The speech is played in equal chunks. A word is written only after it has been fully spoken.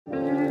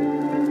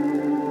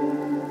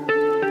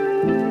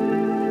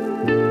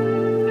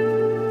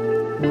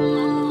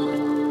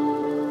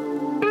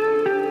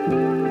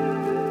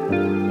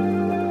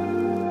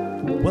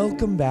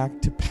back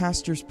to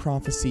Pastor's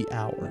Prophecy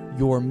Hour,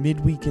 your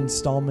midweek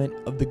installment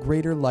of the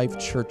Greater Life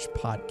Church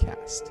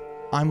podcast.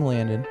 I'm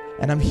Landon,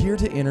 and I'm here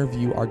to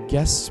interview our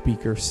guest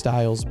speaker,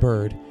 Styles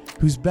Bird,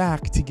 who's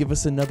back to give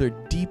us another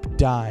deep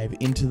dive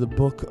into the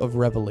book of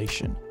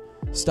Revelation.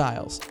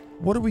 Styles,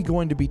 what are we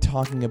going to be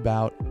talking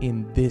about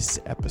in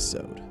this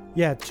episode?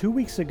 Yeah, 2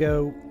 weeks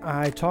ago,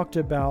 I talked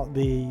about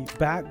the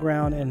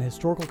background and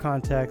historical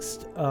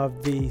context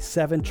of the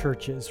seven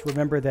churches.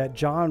 Remember that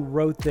John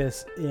wrote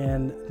this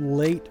in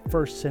late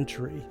first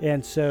century.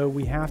 And so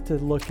we have to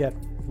look at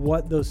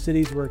what those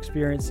cities were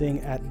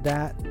experiencing at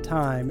that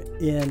time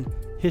in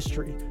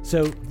history.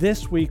 So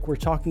this week, we're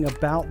talking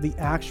about the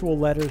actual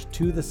letters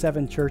to the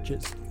seven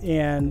churches.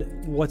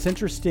 And what's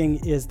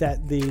interesting is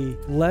that the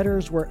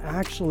letters were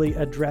actually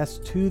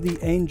addressed to the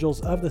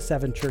angels of the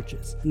seven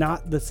churches,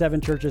 not the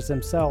seven churches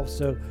themselves.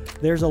 So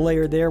there's a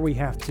layer there we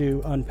have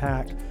to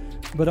unpack.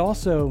 But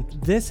also,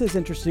 this is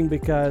interesting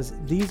because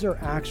these are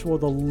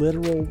the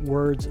literal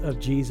words of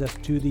Jesus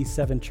to these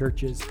seven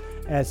churches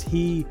as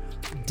he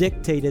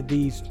dictated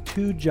these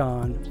to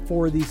John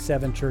for these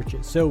seven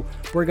churches. So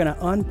we're going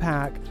to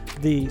unpack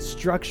the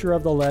structure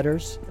of the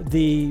letters,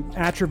 the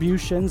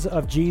attributions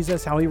of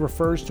Jesus, how he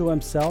refers to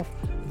himself,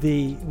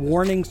 the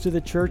warnings to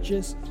the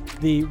churches,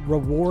 the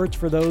rewards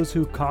for those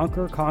who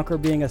conquer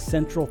being a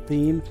central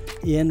theme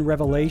in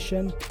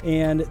Revelation,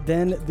 and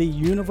then the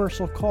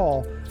universal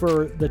call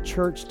for the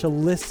church to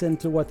listen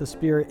to what the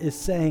Spirit is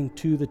saying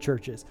to the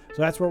churches.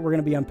 So that's what we're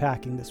going to be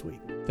unpacking this week.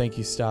 Thank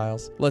you,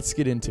 Styles. Let's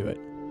get into it.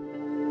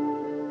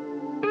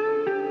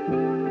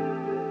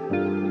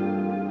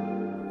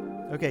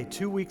 Okay,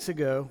 2 weeks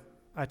ago,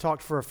 I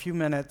talked for a few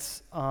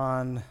minutes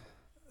on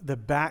the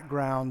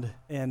background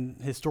and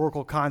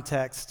historical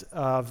context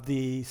of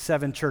the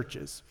seven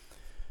churches.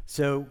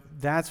 So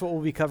that's what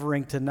we'll be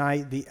covering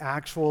tonight, the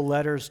actual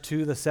letters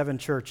to the seven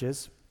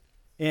churches.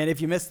 And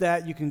if you missed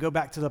that, you can go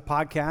back to the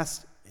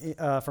podcast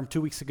from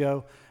 2 weeks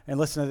ago and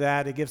listen to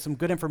that. It gives some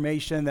good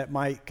information that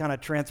might kind of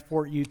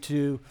transport you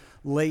to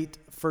late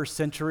first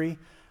century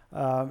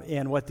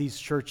and what these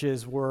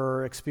churches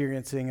were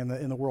experiencing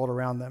in the world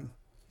around them.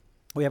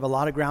 We have a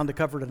lot of ground to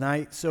cover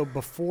tonight, so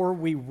before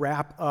we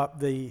wrap up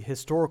the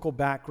historical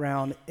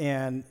background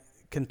and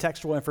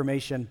contextual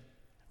information,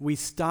 we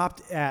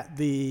stopped at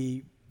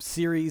the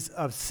series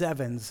of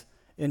sevens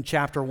in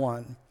chapter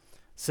 1.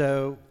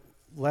 So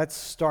let's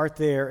start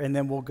there, and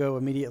then we'll go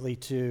immediately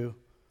to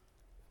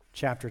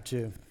chapter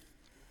 2.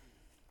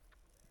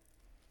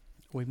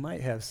 We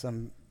might have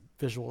some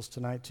visuals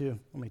tonight, too.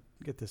 Let me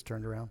get this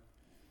turned around.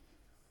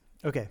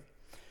 Okay.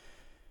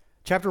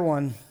 Chapter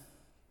 1.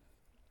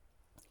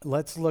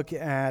 Let's look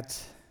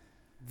at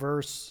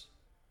verse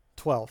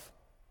 12.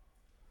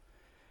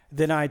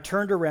 Then I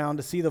turned around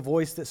to see the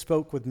voice that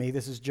spoke with me.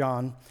 This is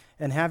John.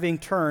 And having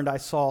turned, I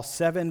saw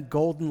 7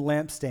 golden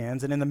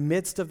lampstands. And in the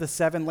midst of the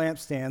 7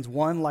 lampstands,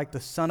 one like the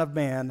Son of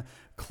Man,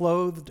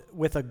 clothed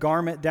with a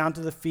garment down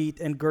to the feet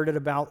and girded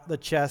about the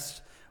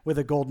chest with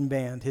a golden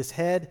band. His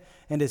head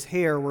and his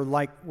hair were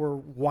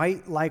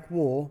white like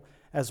wool,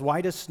 as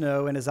white as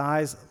snow, and his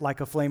eyes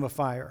like a flame of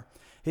fire.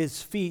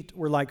 His feet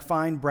were like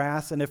fine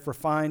brass, and as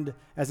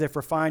if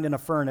refined in a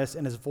furnace,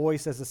 and his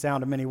voice as the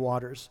sound of many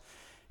waters.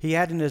 He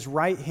had in his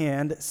right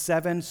hand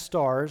 7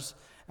 stars.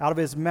 Out of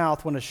his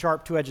mouth went a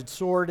sharp 2-edged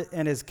sword,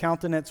 and his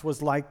countenance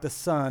was like the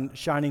sun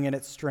shining in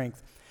its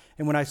strength.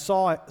 And when I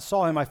saw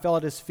him, I fell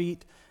at his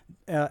feet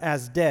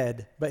as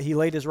dead. But he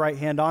laid his right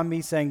hand on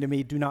me, saying to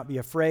me, "Do not be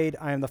afraid.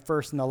 I am the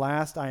first and the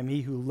last. I am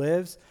he who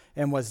lives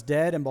and was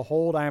dead, and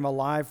behold, I am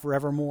alive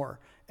forevermore.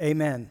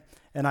 Amen.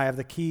 And I have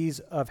the keys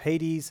of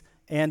Hades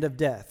and of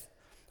death.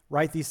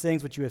 Write these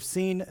things which you have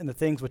seen, and the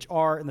things which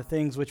are, and the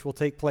things which will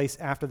take place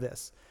after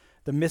this.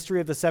 The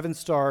mystery of the 7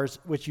 stars,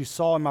 which you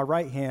saw in my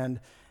right hand,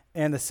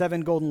 and the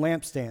 7 golden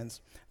lampstands.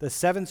 The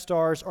 7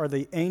 stars are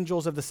the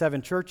angels of the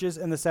 7 churches,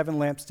 and the 7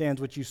 lampstands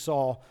which you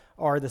saw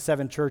are the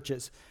 7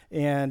 churches."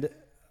 And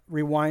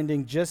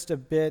rewinding just a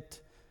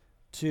bit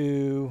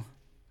to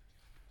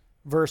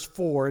verse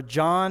 4,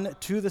 John,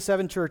 to the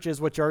 7 churches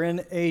which are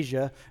in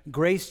Asia,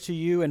 grace to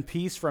you and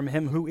peace from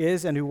him who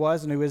is and who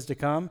was and who is to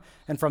come,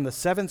 and from the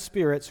 7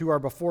 spirits who are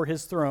before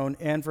his throne,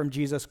 and from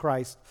Jesus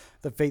Christ,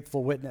 the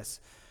faithful witness.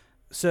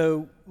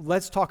 So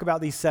let's talk about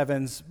these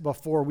 7s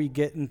before we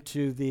get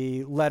into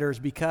the letters,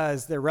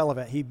 because they're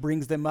relevant. He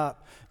brings them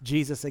up,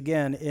 Jesus,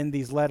 again, in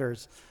these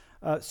letters.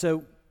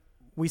 So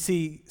we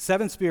see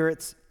 7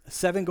 spirits,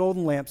 7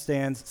 golden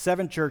lampstands,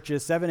 7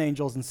 churches, 7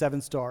 angels, and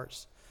 7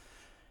 stars.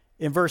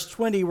 In verse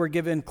 20, we're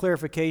given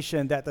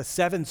clarification that the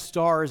 7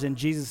 stars in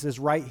Jesus'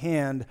 right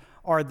hand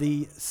are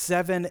the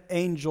 7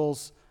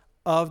 angels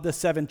of the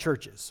 7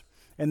 churches.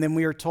 And then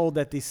we are told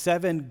that the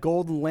 7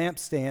 golden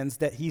lampstands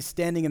that he's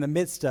standing in the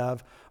midst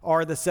of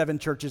are the 7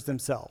 churches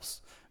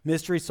themselves.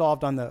 Mystery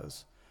solved on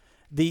those.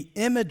 The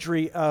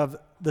imagery of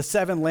the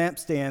 7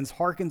 lampstands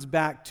harkens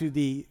back to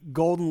the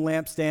golden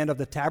lampstand of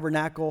the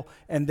tabernacle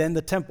and then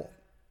the temple.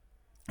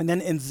 And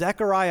then in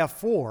Zechariah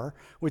 4,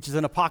 which is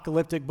an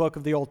apocalyptic book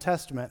of the Old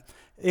Testament,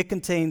 it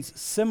contains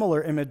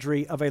similar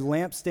imagery of a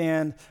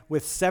lampstand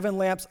with 7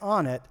 lamps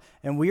on it,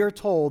 and we are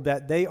told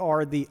that they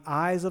are the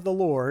eyes of the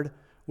Lord,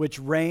 which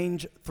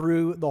range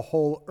through the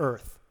whole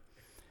earth.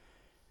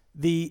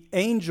 The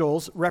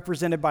angels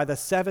represented by the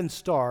 7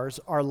 stars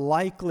are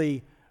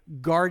likely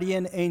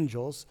guardian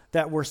angels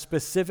that were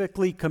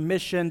specifically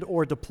commissioned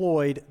or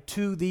deployed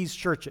to these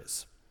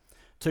churches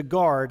to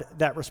guard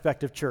that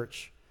respective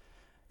church.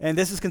 And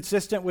this is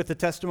consistent with the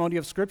testimony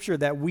of Scripture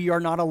that we are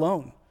not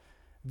alone.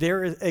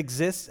 There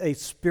exists a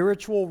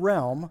spiritual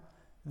realm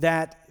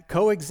that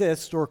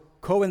coexists or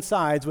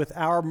coincides with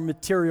our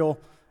material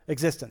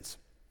existence.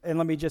 And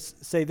let me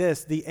just say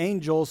this, the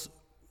angels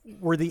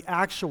were the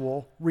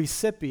actual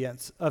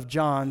recipients of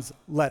John's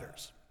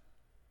letters.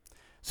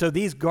 So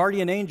these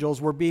guardian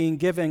angels were being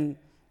given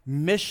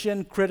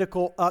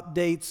mission-critical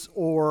updates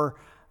or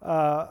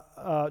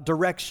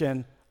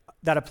direction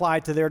that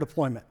applied to their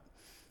deployment.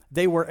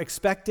 They were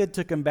expected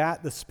to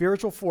combat the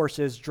spiritual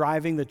forces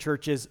driving the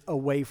churches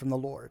away from the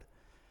Lord.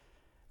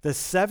 The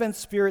 7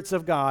 spirits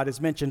of God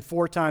is mentioned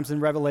 4 times in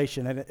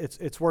Revelation, and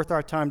it's worth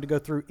our time to go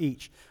through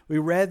each. We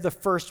read the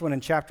first one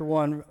in chapter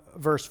 1,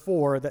 verse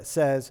 4, that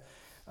says,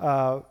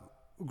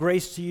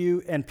 grace to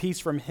you and peace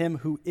from him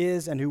who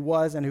is and who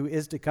was and who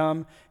is to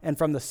come, and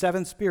from the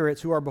 7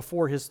 spirits who are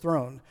before his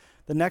throne.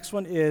 The next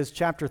one is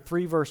chapter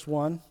 3, verse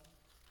 1.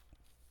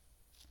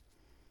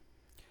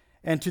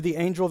 And to the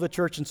angel of the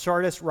church in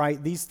Sardis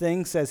write, these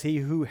things says he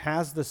who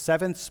has the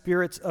 7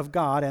 spirits of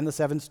God and the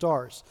 7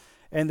 stars.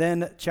 And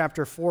then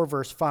chapter 4,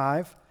 verse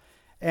 5.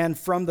 And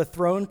from the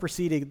throne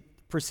proceeded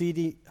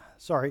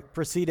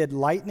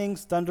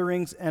lightnings,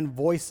 thunderings, and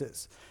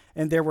voices.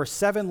 And there were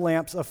 7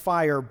 lamps of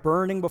fire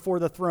burning before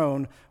the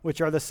throne,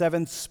 which are the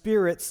 7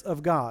 spirits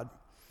of God.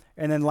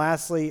 And then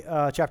lastly,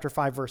 chapter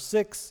 5, verse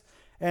 6.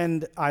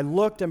 And I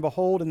looked, and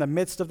behold, in the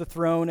midst of the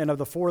throne and of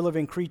the 4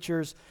 living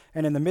creatures,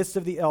 and in the midst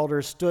of the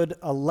elders stood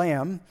a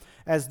lamb,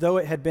 as though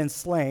it had been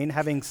slain,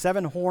 having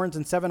 7 horns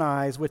and 7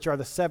 eyes, which are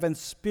the 7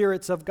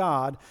 spirits of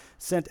God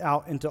sent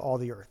out into all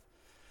the earth.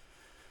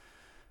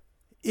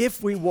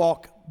 If we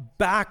walk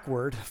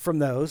backward from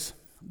those,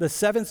 the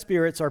 7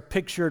 spirits are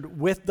pictured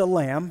with the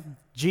Lamb,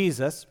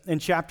 Jesus, in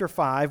chapter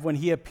 5, when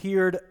he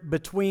appeared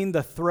between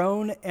the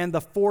throne and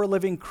the 4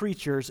 living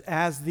creatures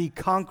as the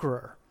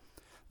conqueror,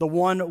 the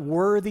one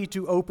worthy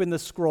to open the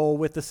scroll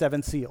with the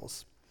 7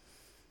 seals.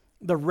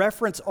 The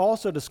reference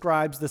also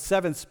describes the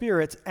 7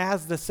 spirits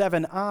as the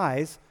 7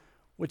 eyes,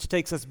 which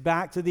takes us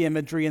back to the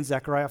imagery in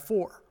Zechariah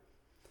 4.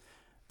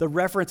 The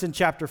reference in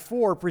chapter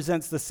 4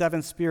 presents the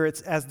 7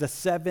 spirits as the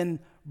 7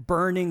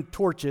 burning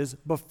torches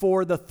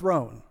before the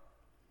throne.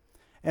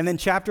 And then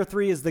chapter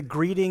 3 is the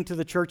greeting to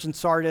the church in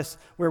Sardis,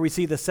 where we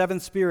see the 7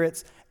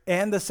 spirits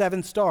and the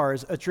 7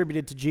 stars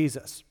attributed to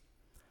Jesus.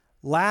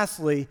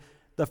 Lastly,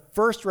 the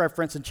first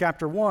reference in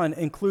chapter 1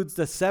 includes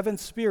the 7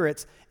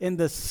 spirits in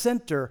the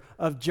center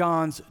of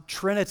John's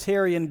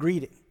Trinitarian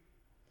greeting.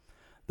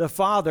 The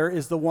Father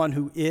is the one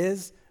who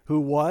is,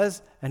 who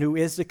was, and who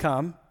is to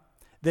come.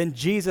 Then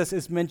Jesus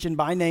is mentioned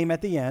by name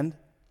at the end.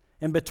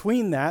 And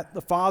between that,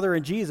 the Father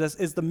and Jesus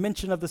is the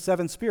mention of the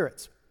 7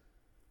 spirits.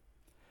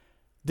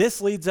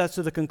 This leads us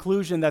to the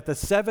conclusion that the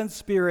 7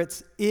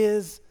 spirits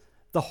is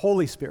the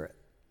Holy Spirit.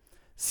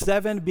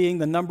 7 being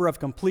the number of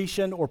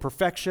completion or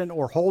perfection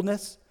or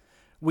wholeness.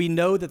 We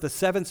know that the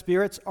 7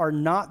 spirits are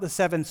not the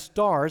 7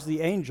 stars, the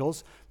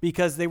angels,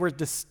 because they were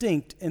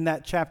distinct in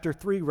that chapter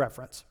 3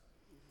 reference.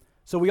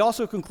 So we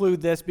also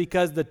conclude this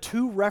because the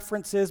 2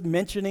 references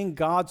mentioning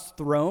God's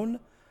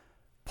throne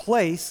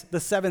place the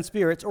 7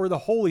 spirits, or the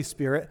Holy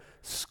Spirit,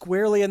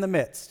 squarely in the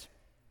midst.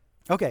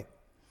 Okay.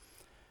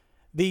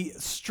 The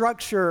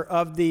structure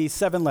of the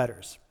 7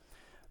 letters.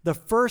 The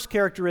first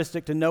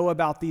characteristic to know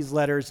about these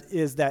letters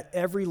is that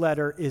every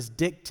letter is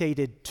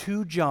dictated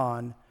to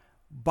John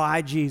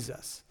by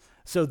Jesus.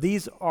 So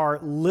these are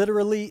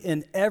literally,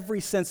 in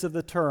every sense of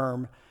the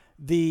term,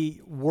 the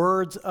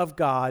words of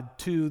God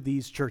to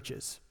these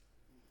churches.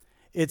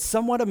 It's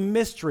somewhat a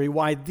mystery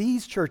why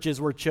these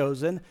churches were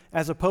chosen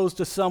as opposed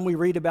to some we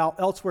read about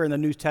elsewhere in the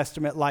New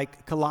Testament,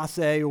 like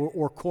Colossae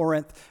or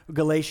Corinth,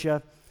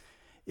 Galatia.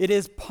 It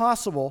is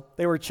possible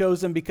they were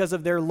chosen because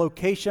of their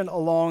location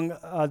along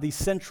the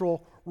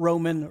central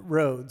Roman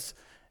roads.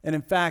 And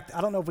in fact, I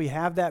don't know if we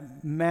have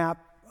that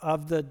map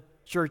of the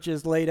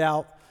churches laid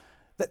out.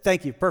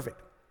 Thank you,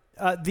 perfect.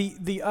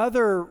 The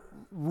other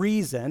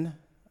reason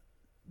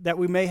that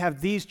we may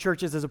have these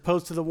churches as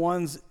opposed to the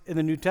ones in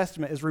the New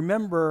Testament is,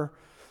 remember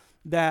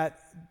that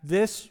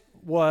this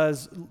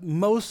was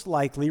most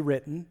likely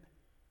written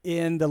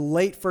in the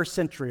late 1st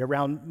century,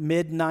 around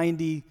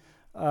mid-95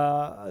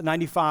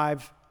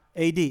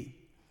 AD.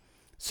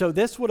 So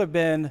this would have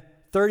been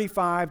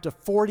 35 to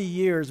 40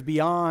 years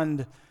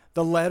beyond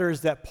the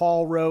letters that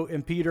Paul wrote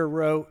and Peter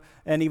wrote,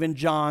 and even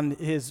John,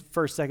 his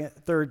 1st,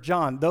 2nd, 3rd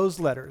John, those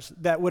letters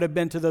that would have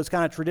been to those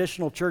kind of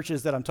traditional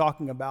churches that I'm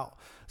talking about.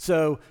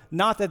 So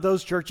not that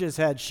those churches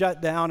had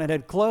shut down and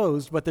had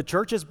closed, but the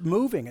church is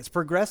moving, it's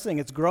progressing,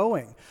 it's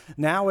growing.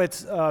 Now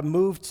it's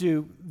moved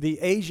to the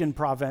Asian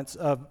province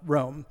of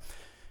Rome.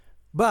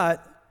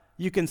 But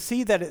you can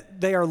see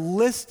that they are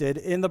listed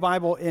in the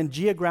Bible in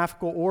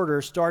geographical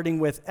order, starting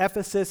with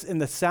Ephesus in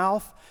the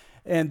south,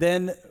 and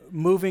then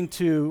moving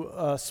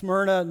to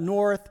Smyrna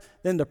north,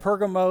 then to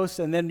Pergamos,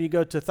 and then you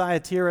go to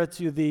Thyatira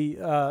to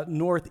the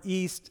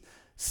northeast,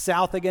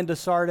 south again to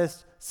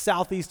Sardis,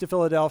 southeast to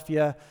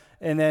Philadelphia,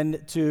 and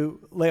then to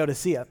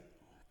Laodicea.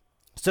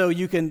 So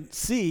you can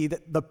see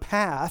that the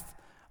path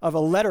of a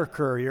letter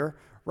courier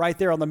right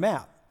there on the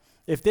map.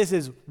 If this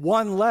is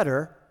one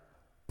letter,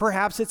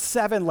 perhaps it's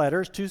 7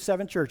 letters to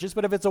 7 churches,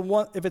 but if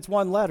it's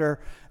one letter,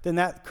 then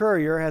that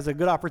courier has a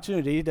good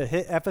opportunity to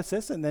hit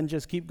Ephesus and then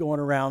just keep going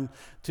around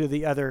to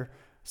the other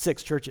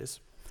 6 churches.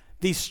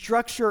 The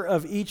structure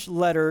of each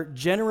letter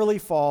generally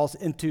falls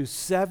into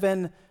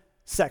 7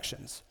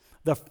 sections.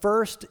 The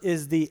first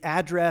is the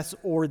address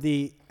or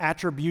the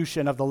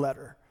attribution of the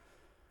letter.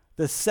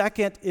 The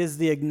second is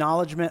the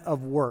acknowledgement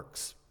of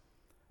works.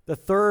 The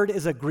third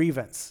is a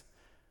grievance.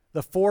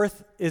 The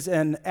fourth is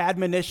an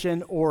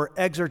admonition or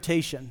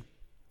exhortation.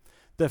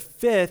 The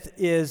fifth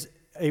is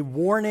a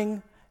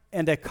warning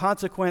and a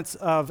consequence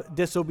of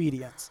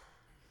disobedience.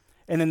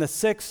 And then the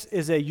sixth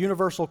is a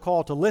universal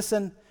call to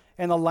listen.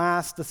 And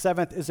the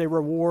seventh, is a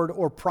reward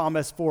or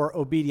promise for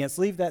obedience.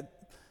 Leave that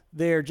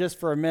there just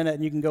for a minute,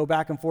 and you can go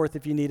back and forth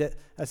if you need it.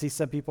 I see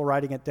some people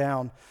writing it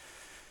down.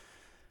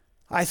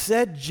 I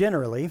said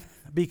generally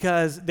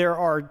because there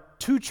are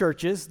 2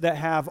 churches that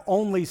have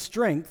only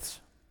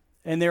strengths,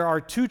 and there are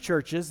 2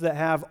 churches that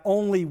have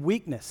only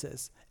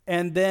weaknesses.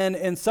 And then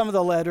in some of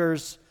the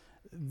letters,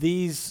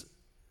 these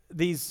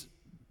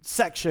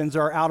sections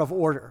are out of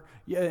order.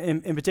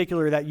 In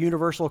particular, that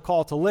universal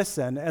call to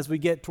listen, as we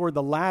get toward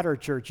the latter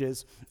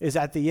churches, is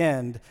at the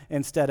end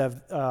instead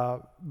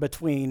of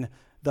between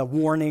the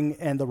warning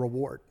and the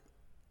reward.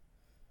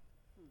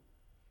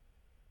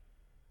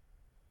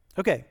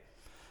 Okay,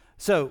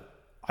 so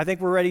I think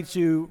we're ready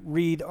to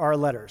read our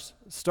letters.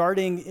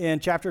 Starting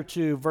in chapter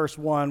 2, verse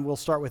 1, we'll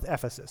start with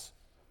Ephesus.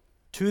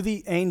 To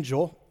the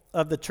angel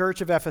of the church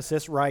of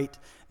Ephesus write,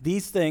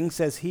 "These things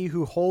says he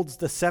who holds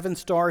the 7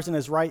 stars in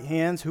his right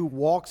hand, who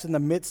walks in the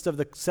midst of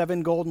the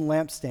 7 golden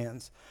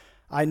lampstands.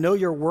 I know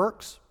your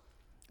works,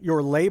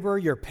 your labor,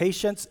 your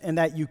patience, and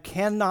that you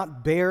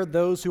cannot bear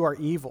those who are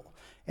evil.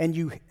 And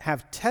you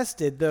have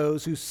tested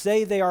those who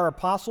say they are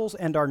apostles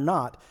and are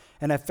not,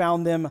 and have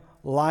found them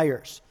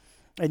liars.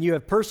 And you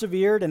have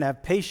persevered and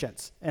have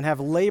patience, and have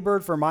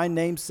labored for my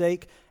name's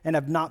sake, and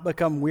have not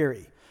become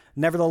weary.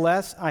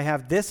 Nevertheless, I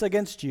have this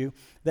against you,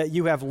 that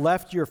you have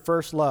left your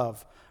first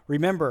love.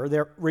 Remember,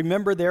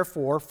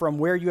 therefore, from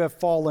where you have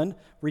fallen,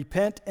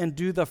 repent and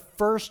do the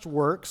first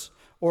works,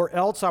 or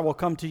else I will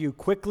come to you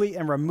quickly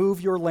and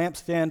remove your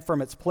lampstand from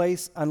its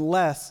place,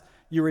 unless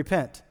you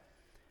repent.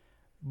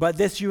 But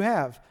this you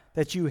have,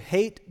 that you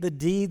hate the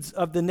deeds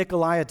of the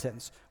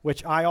Nicolaitans,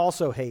 which I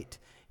also hate.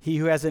 He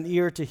who has an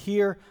ear to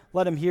hear,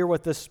 let him hear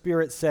what the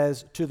Spirit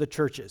says to the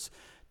churches.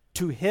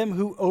 To him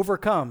who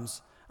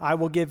overcomes, I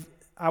will give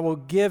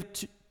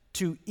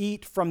to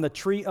eat from the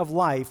tree of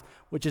life,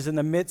 which is in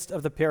the midst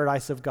of the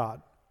paradise of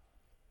God."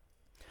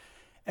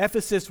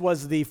 Ephesus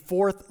was the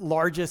 4th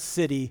largest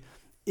city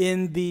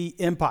in the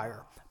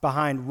empire,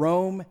 behind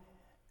Rome,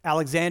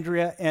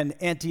 Alexandria, and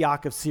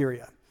Antioch of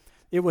Syria.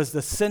 It was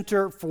the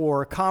center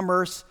for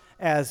commerce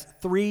as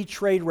 3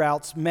 trade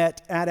routes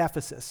met at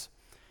Ephesus.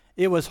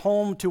 It was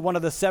home to one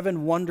of the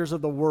 7 wonders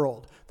of the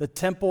world, the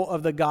temple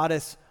of the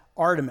goddess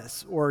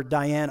Artemis, or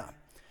Diana.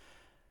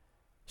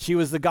 She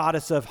was the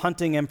goddess of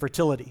hunting and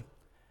fertility.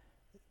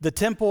 The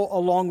temple,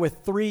 along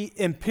with 3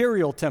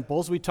 imperial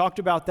temples, we talked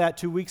about that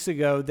 2 weeks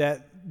ago,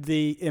 that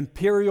the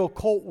imperial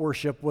cult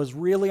worship was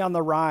really on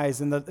the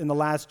rise in the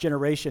last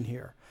generation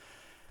here.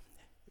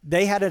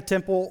 They had a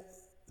temple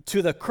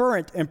to the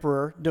current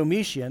emperor,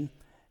 Domitian,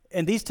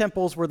 and these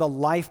temples were the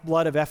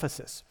lifeblood of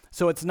Ephesus.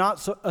 So it's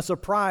not a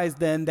surprise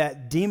then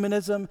that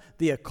demonism,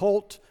 the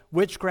occult,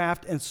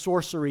 witchcraft, and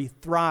sorcery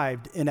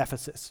thrived in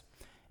Ephesus.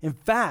 In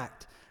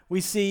fact, we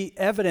see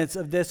evidence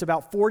of this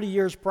about 40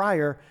 years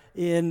prior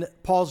in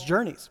Paul's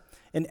journeys.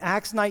 In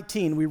Acts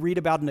 19, we read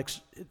about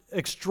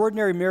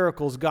extraordinary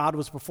miracles God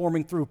was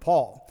performing through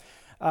Paul.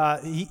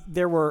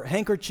 There were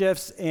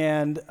handkerchiefs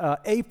and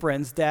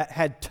aprons that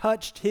had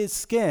touched his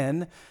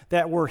skin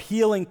that were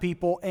healing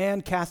people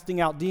and casting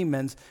out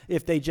demons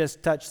if they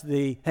just touched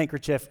the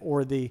handkerchief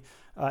or the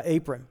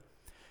apron.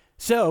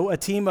 So a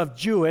team of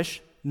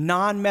Jewish,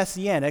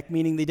 non-messianic,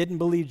 meaning they didn't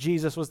believe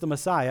Jesus was the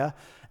Messiah,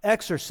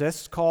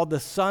 exorcists called the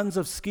Sons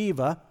of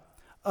Sceva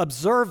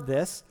observed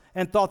this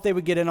and thought they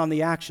would get in on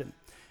the action.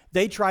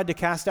 They tried to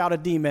cast out a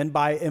demon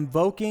by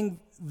invoking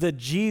the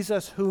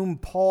Jesus whom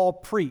Paul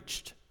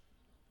preached.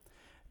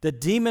 The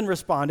demon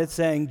responded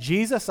saying,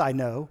 "Jesus I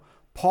know,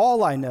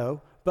 Paul I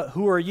know, but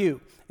who are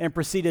you?" and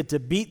proceeded to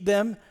beat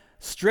them,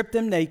 strip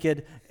them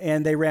naked,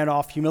 and they ran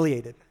off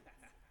humiliated.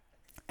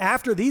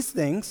 After these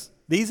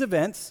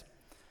events,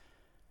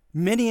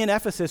 Many in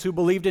Ephesus who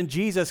believed in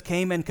Jesus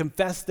came and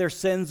confessed their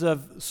sins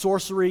of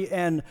sorcery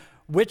and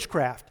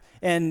witchcraft.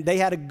 And they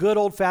had a good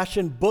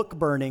old-fashioned book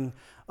burning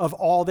of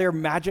all their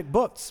magic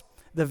books,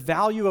 the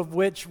value of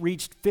which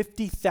reached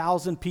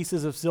 50,000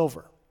 pieces of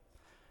silver.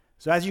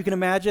 So as you can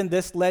imagine,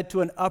 this led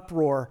to an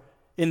uproar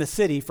in the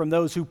city from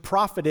those who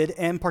profited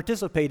and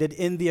participated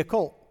in the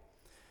occult.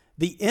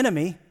 The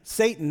enemy,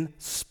 Satan,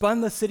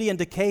 spun the city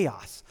into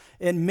chaos,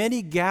 and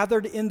many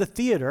gathered in the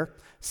theater,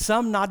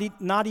 some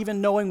not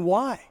even knowing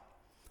why.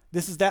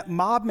 This is that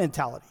mob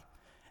mentality.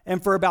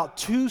 And for about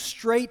 2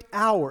 straight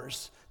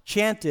hours,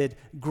 chanted,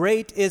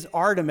 "Great is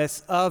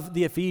Artemis of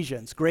the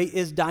Ephesians. Great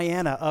is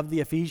Diana of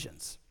the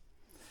Ephesians."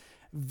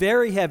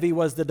 Very heavy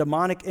was the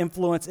demonic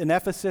influence in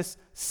Ephesus,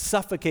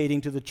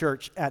 suffocating to the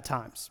church at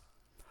times.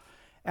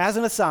 As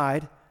an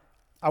aside,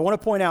 I want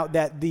to point out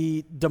that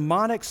the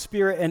demonic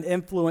spirit and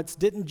influence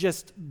didn't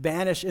just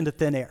vanish into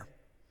thin air.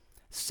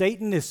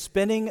 Satan is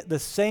spinning the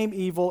same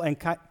evil and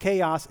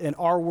chaos in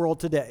our world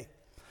today.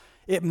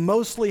 It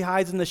mostly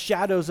hides in the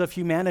shadows of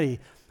humanity,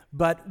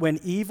 but when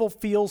evil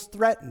feels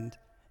threatened,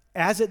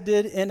 as it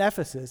did in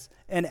Ephesus,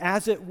 and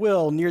as it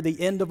will near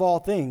the end of all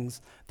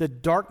things, the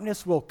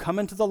darkness will come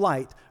into the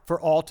light for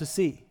all to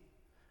see.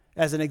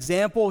 As an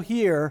example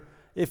here,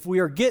 if we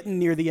are getting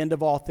near the end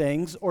of all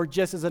things, or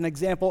just as an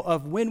example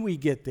of when we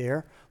get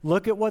there,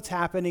 look at what's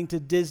happening to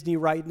Disney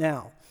right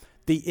now.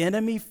 The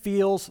enemy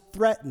feels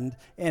threatened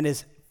and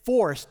is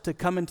forced to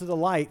come into the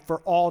light for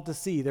all to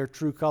see their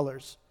true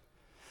colors.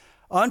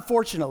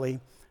 Unfortunately,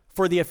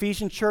 for the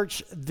Ephesian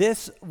church,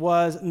 this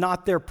was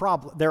not their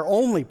problem, their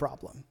only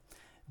problem.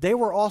 They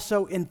were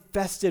also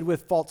infested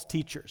with false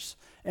teachers.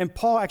 And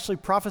Paul actually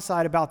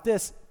prophesied about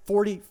this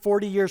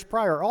 40 years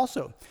prior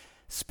also.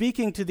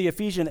 Speaking to the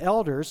Ephesian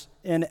elders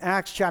in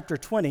Acts chapter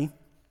 20,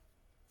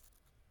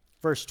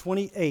 verse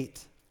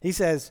 28, he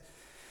says,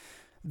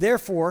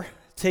 "Therefore,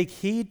 take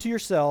heed to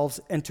yourselves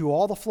and to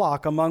all the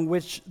flock among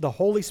which the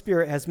Holy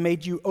Spirit has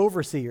made you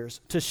overseers,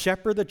 to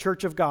shepherd the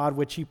church of God,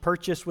 which he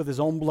purchased with his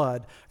own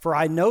blood. For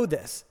I know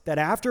this, that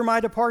after my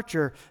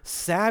departure,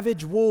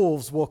 savage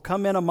wolves will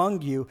come in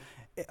among you,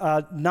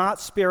 not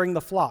sparing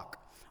the flock.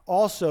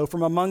 Also,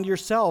 from among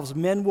yourselves,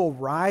 men will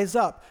rise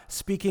up,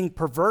 speaking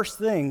perverse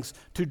things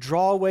to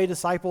draw away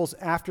disciples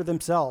after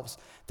themselves.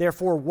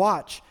 Therefore,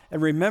 watch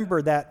and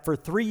remember that for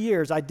 3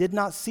 years I did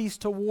not cease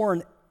to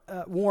warn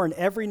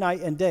every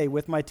night and day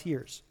with my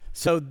tears."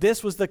 So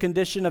this was the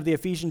condition of the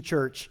Ephesian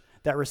church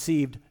that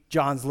received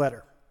John's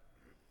letter.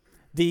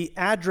 The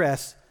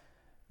address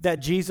that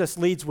Jesus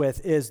leads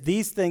with is,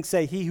 "These things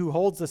say he who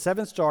holds the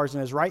 7 stars in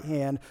his right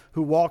hand,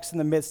 who walks in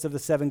the midst of the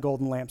 7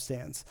 golden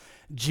lampstands."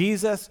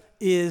 Jesus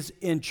is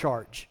in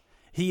charge.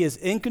 He is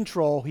in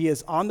control. He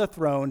is on the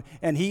throne,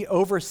 and he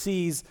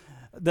oversees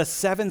the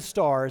 7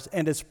 stars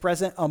and is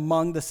present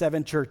among the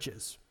 7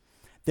 churches.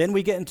 Then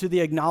we get into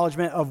the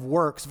acknowledgement of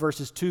works,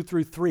 verses 2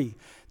 through 3.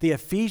 The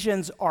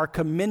Ephesians are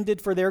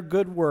commended for their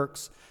good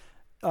works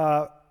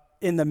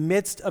in the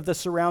midst of the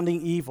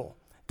surrounding evil.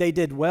 They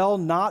did well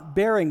not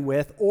bearing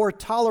with or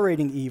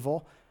tolerating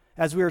evil.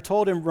 As we are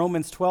told in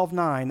Romans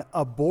 12:9,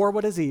 "Abhor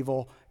what is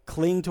evil,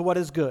 cling to what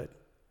is good."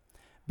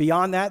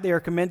 Beyond that, they are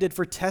commended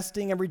for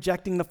testing and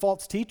rejecting the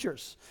false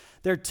teachers.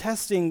 Their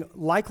testing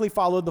likely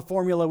followed the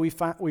formula we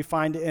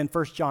find in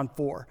 1 John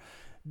 4.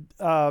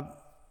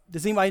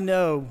 Does anybody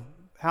know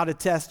how to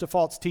test a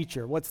false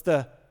teacher? What's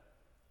the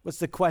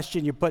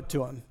question you put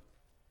to him?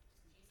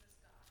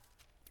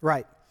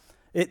 Right.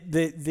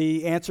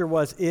 The answer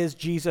was, is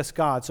Jesus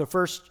God? So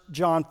 1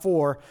 John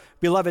 4,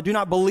 "Beloved, do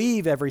not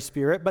believe every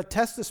spirit, but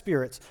test the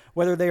spirits,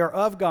 whether they are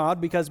of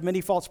God, because many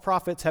false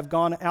prophets have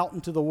gone out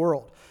into the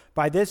world.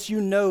 By this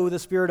you know the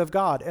Spirit of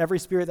God. Every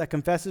spirit that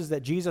confesses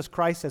that Jesus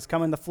Christ has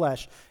come in the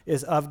flesh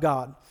is of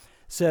God."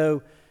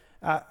 So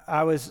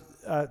I was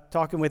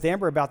talking with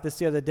Amber about this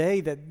the other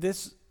day,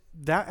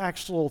 that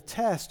actual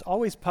test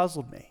always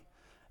puzzled me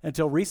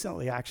until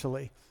recently,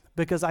 actually,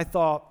 because I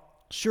thought,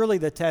 surely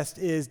the test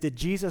is, did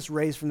Jesus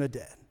raise from the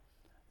dead?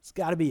 It's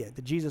got to be it.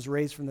 Did Jesus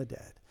raise from the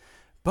dead?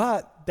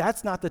 But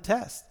that's not the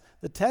test.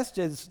 The test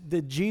is,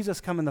 did Jesus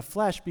come in the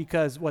flesh?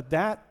 Because what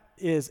that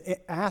is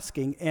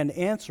asking and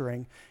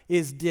answering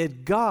is,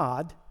 did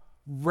God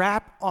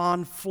wrap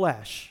on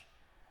flesh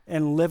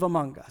and live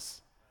among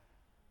us?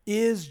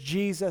 Is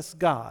Jesus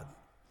God?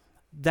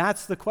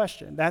 That's the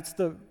question. That's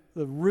the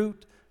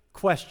root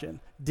question.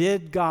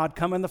 Did God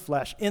come in the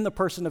flesh in the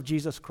person of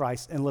Jesus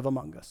Christ and live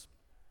among us?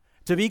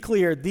 To be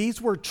clear, these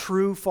were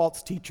true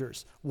false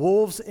teachers,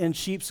 wolves in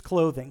sheep's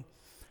clothing,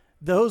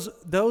 those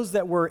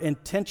that were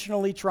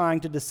intentionally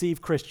trying to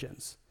deceive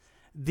Christians.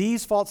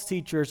 These false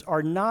teachers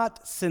are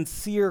not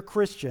sincere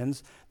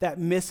Christians that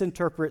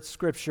misinterpret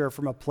Scripture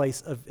from a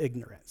place of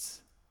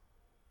ignorance.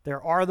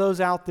 There are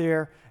those out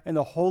there, and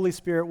the Holy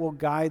Spirit will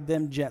guide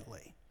them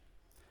gently.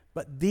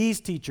 But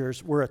these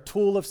teachers were a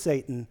tool of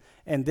Satan,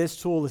 and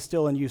this tool is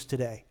still in use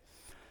today.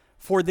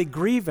 For the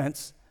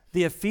grievance,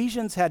 the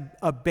Ephesians had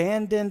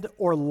abandoned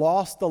or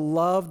lost the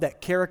love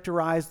that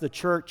characterized the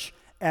church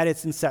at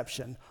its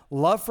inception,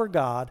 love for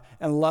God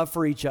and love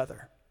for each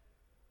other.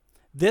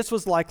 This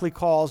was likely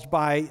caused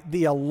by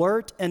the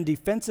alert and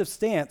defensive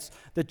stance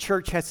the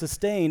church had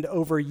sustained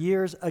over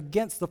years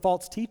against the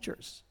false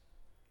teachers.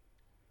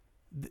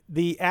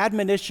 The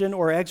admonition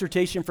or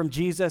exhortation from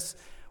Jesus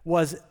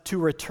was to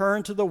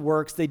return to the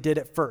works they did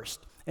at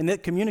first. And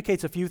it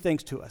communicates a few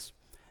things to us.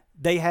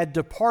 They had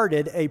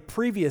departed a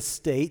previous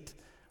state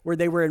where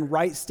they were in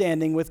right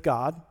standing with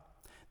God.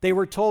 They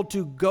were told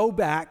to go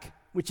back,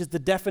 which is the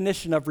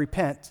definition of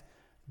repent.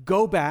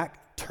 Go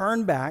back,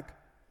 turn back.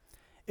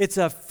 It's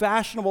a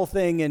fashionable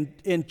thing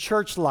in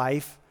church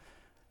life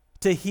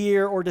to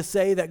hear or to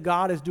say that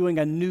God is doing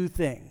a new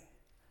thing,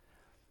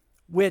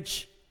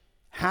 which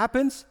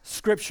happens.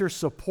 Scripture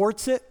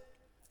supports it,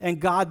 and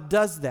God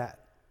does that.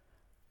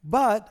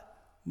 But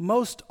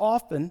most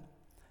often,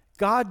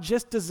 God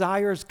just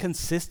desires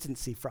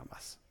consistency from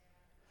us,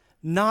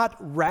 not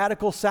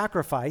radical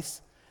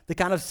sacrifice, the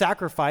kind of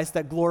sacrifice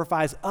that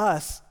glorifies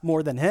us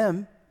more than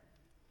Him.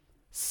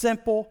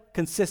 Simple,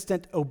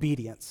 consistent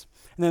obedience.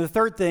 And then the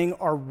third thing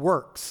are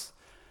works.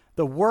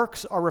 The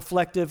works are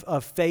reflective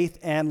of faith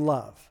and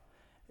love.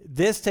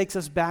 This takes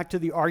us back to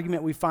the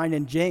argument we find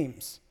in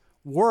James.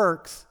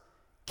 Works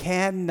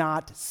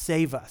cannot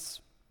save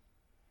us,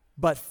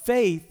 but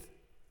faith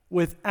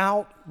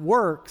without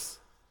works,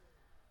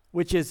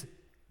 which is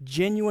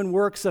genuine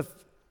works of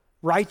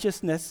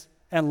righteousness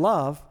and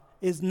love,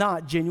 is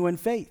not genuine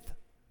faith.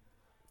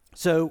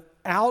 So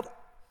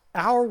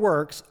our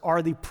works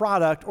are the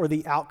product or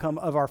the outcome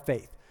of our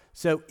faith.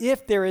 So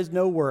if there is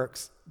no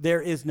works,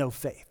 there is no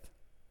faith.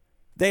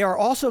 They are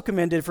also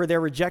commended for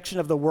their rejection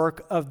of the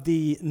work of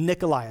the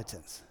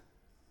Nicolaitans.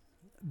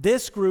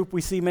 This group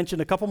we see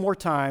mentioned a couple more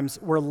times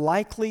were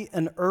likely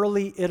an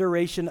early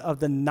iteration of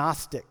the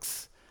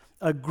Gnostics,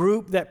 a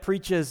group that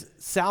preaches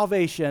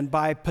salvation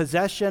by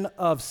possession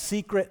of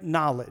secret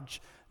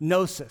knowledge.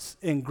 Gnosis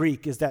in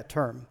Greek is that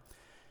term.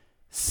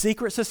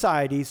 Secret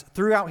societies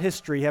throughout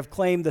history have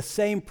claimed the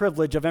same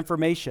privilege of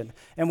information,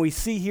 and we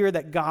see here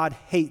that God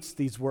hates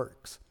these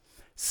works.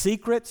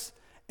 Secrets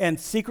and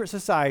secret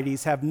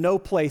societies have no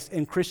place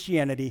in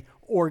Christianity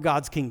or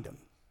God's kingdom.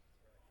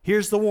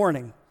 Here's the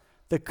warning.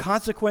 The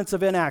consequence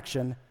of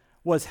inaction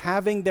was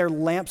having their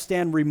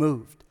lampstand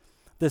removed.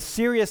 The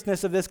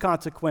seriousness of this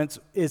consequence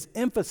is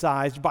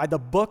emphasized by the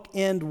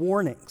bookend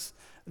warnings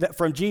that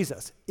from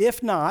Jesus.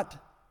 If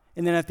not,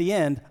 and then at the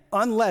end,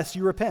 unless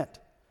you repent.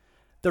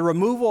 The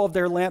removal of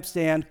their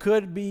lampstand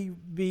could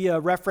be a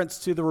reference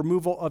to the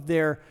removal of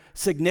their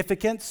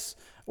significance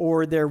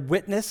or their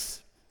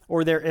witness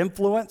or their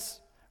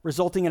influence,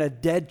 resulting in a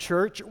dead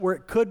church, or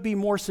it could be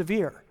more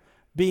severe,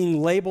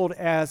 being labeled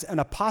as an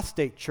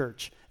apostate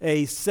church,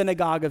 a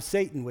synagogue of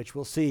Satan, which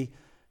we'll see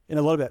in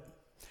a little bit.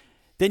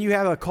 Then you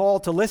have a call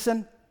to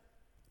listen.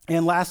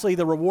 And lastly,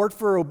 the reward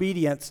for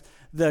obedience.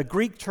 The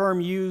Greek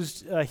term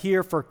used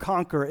here for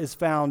conquer is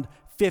found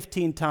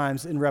 15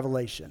 times in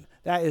Revelation.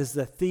 That is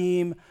the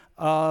theme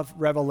of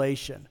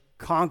Revelation: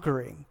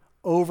 conquering,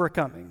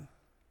 overcoming,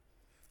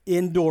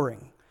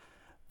 enduring.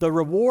 The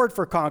reward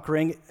for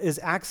conquering is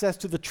access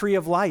to the tree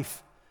of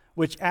life,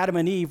 which Adam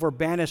and Eve were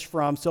banished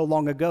from so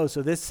long ago.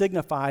 So this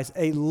signifies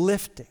a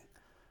lifting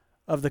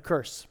of the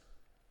curse.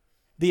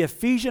 The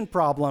Ephesian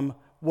problem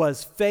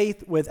was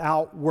faith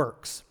without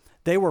works.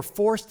 They were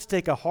forced to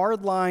take a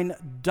hard line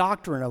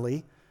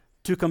doctrinally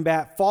to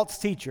combat false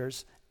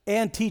teachers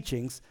and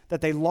teachings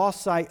that they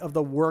lost sight of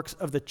the works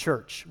of the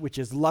church, which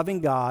is loving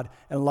God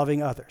and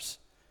loving others.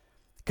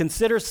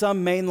 Consider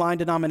some mainline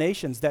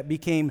denominations that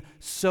became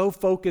so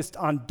focused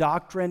on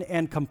doctrine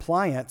and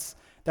compliance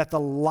that the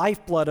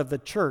lifeblood of the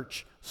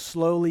church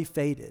slowly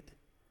faded.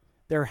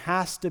 There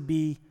has to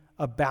be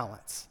a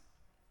balance.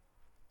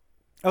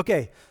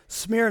 Okay,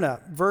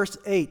 Smyrna, verse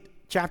 8,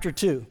 chapter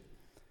 2.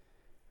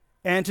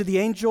 And to the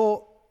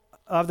angel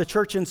of the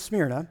church in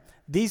Smyrna,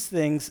 these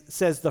things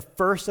says the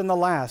first and the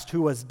last,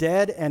 who was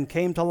dead and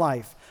came to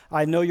life.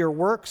 I know your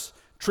works,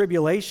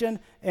 tribulation,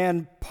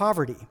 and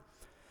poverty.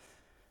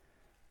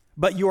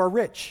 But you are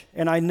rich,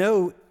 and I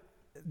know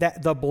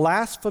that the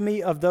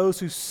blasphemy of those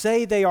who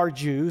say they are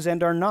Jews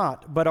and are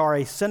not, but are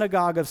a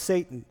synagogue of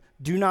Satan.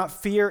 Do not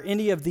fear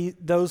any of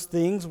those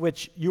things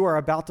which you are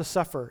about to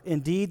suffer.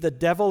 Indeed, the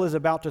devil is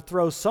about to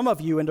throw some of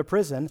you into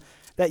prison,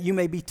 that you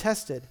may be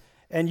tested,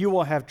 and you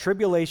will have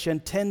tribulation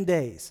 10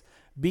 days.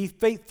 Be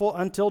faithful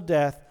until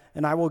death,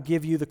 and I will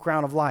give you the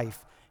crown of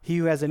life. He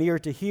who has an ear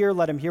to hear,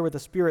 let him hear what the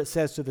Spirit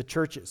says to the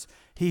churches.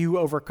 He who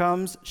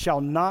overcomes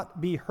shall not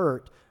be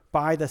hurt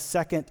by the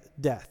second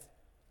death.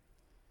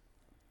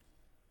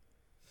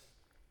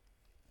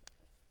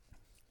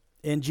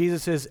 In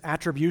Jesus'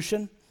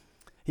 attribution,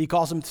 he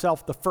calls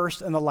himself the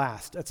first and the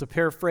last. That's a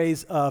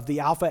paraphrase of the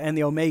Alpha and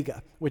the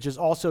Omega, which is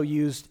also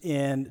used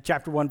in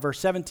chapter 1, verse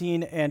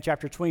 17, and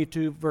chapter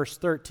 22, verse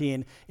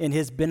 13, in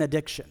his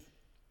benediction.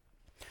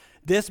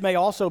 This may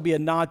also be a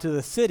nod to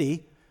the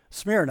city,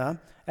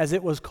 Smyrna, as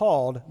it was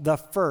called the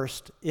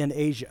first in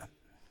Asia.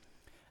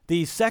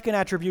 The second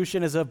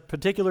attribution is of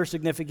particular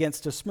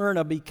significance to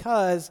Smyrna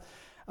because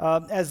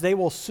as they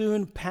will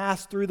soon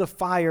pass through the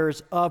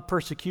fires of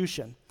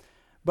persecution,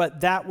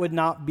 but that would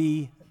not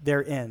be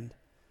their end.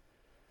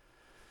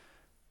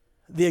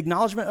 the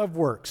acknowledgement of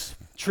works,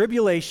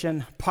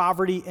 tribulation,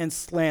 poverty, and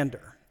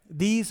slander.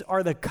 These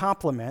are the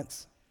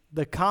compliments,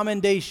 the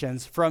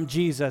commendations from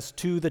Jesus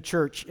to the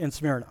church in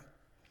Smyrna.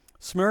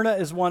 Smyrna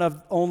is one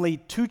of only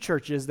 2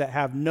 churches that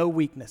have no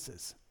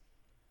weaknesses.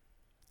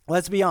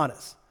 Let's be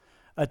honest.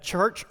 A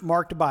church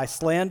marked by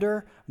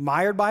slander,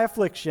 mired by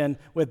affliction,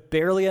 with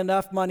barely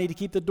enough money to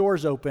keep the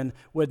doors open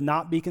would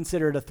not be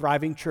considered a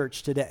thriving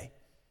church today.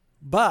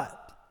 But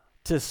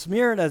to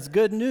Smyrna's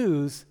good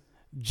news,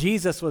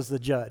 Jesus was the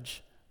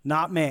judge,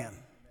 not man.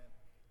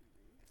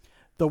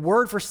 The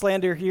word for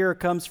slander here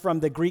comes from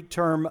the Greek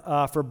term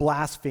for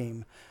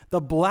blaspheme.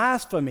 The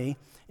blasphemy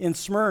in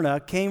Smyrna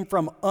came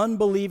from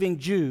unbelieving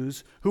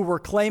Jews who were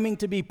claiming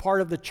to be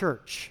part of the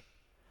church.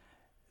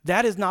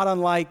 That is not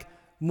unlike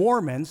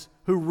Mormons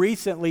who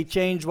recently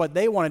changed what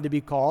they wanted to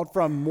be called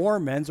from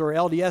Mormons or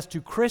LDS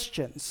to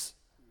Christians.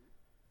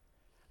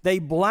 They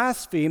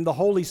blasphemed the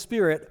Holy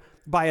Spirit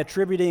by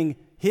attributing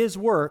his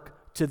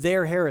work to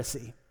their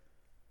heresy.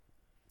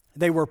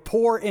 They were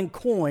poor in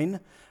coin,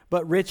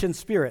 but rich in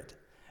spirit.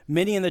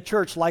 Many in the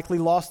church likely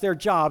lost their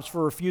jobs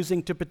for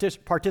refusing to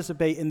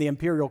participate in the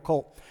imperial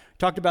cult. We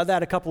talked about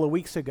that a couple of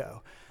weeks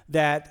ago,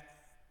 that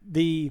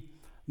the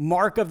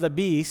mark of the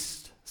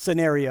beast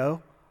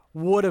scenario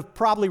would have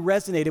probably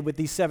resonated with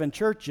these 7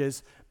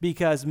 churches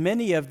because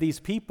many of these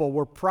people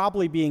were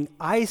probably being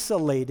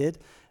isolated,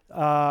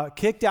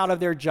 kicked out of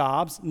their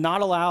jobs,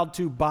 not allowed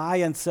to buy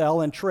and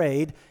sell and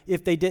trade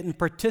if they didn't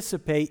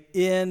participate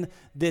in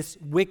this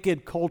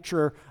wicked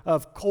culture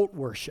of cult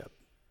worship.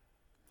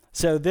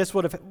 So this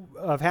would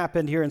have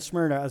happened here in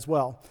Smyrna as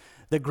well.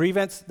 The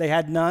grievance, they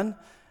had none.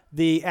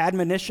 The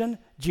admonition,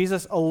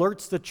 Jesus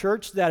alerts the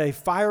church that a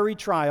fiery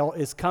trial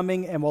is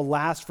coming and will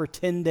last for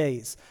 10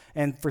 days.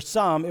 And for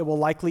some, it will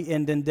likely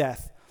end in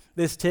death.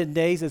 This 10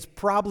 days is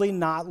probably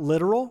not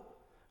literal,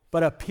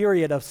 but a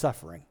period of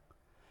suffering.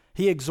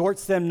 He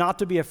exhorts them not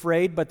to be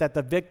afraid, but that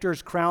the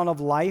victor's crown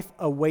of life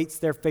awaits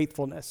their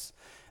faithfulness.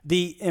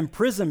 The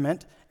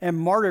imprisonment and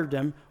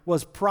martyrdom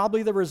was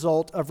probably the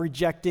result of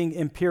rejecting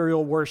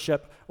imperial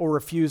worship or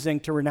refusing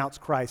to renounce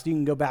Christ. You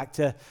can go back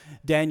to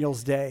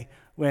Daniel's day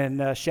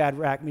when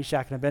Shadrach,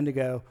 Meshach, and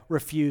Abednego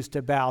refused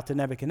to bow to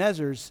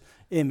Nebuchadnezzar's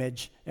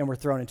image and were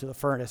thrown into the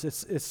furnace.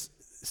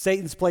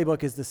 Satan's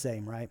playbook is the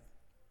same, right?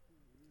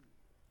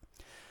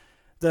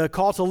 The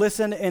call to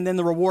listen and then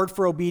the reward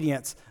for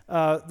obedience,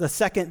 the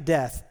second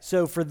death.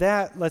 So for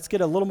that, let's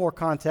get a little more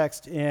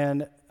context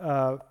in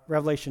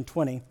Revelation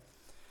 20,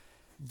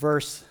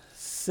 verse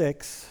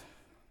 6.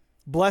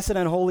 Blessed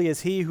and holy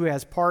is he who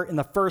has part in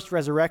the first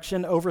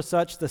resurrection. Over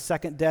such the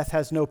second death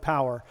has no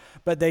power,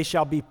 but they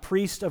shall be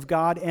priests of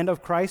God and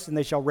of Christ, and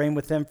they shall reign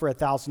with him for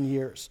 1,000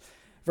 years.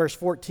 Verse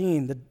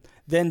 14,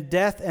 then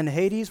death and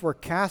Hades were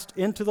cast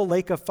into the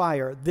lake of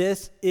fire.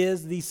 This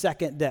is the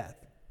second death.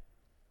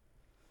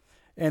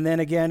 And then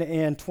again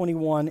in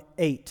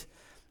 21:8,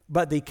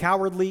 but the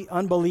cowardly,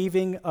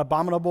 unbelieving,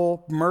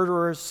 abominable,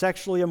 murderers,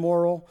 sexually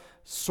immoral,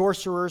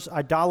 sorcerers,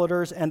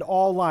 idolaters, and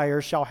all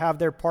liars shall have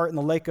their part in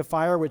the lake of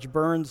fire, which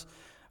burns,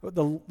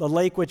 the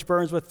lake which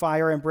burns with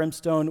fire and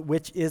brimstone,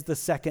 which is the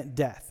second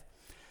death.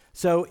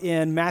 So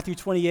in Matthew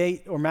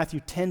 28 or Matthew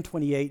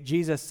 10:28,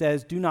 Jesus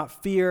says, do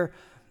not fear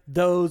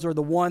those or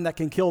the one that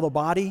can kill the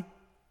body,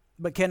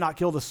 but cannot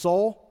kill the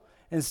soul.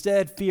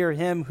 Instead, fear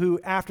him who,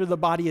 after the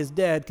body is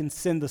dead, can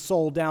send the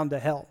soul down to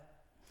hell.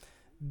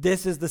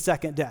 This is the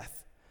second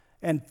death.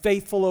 And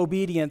faithful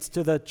obedience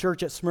to the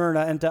church at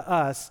Smyrna and to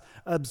us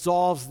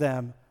absolves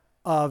them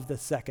of the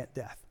second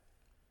death.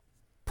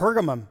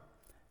 Pergamum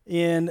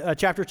in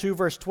chapter 2,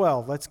 verse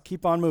 12. Let's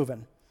keep on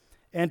moving.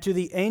 And to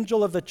the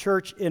angel of the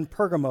church in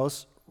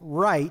Pergamos,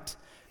 write,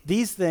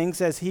 these things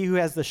says he who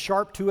has the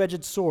sharp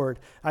two-edged sword.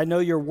 I know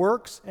your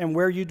works and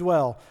where you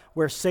dwell,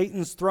 where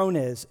Satan's throne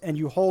is, and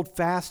you hold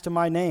fast to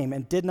my name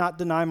and did not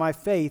deny my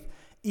faith,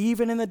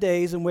 even in the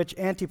days in which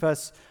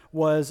Antipas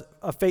was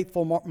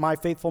my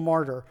faithful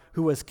martyr,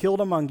 who was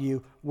killed among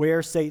you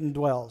where Satan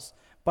dwells.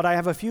 But I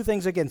have a few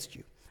things against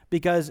you,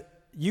 because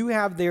you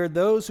have there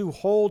those who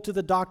hold to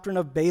the doctrine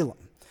of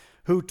Balaam,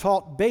 who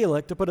taught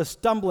Balak to put a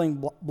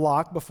stumbling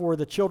block before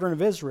the children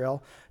of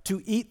Israel,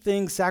 to eat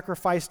things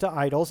sacrificed to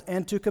idols,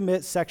 and to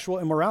commit sexual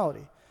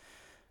immorality.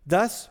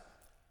 Thus,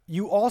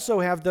 you also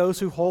have those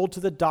who hold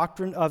to the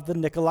doctrine of the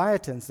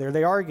Nicolaitans. There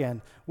they are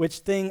again, which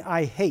thing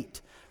I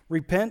hate.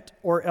 Repent,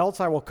 or else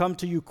I will come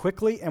to you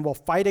quickly and will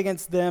fight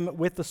against them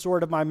with the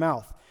sword of my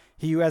mouth.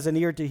 He who has an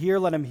ear to hear,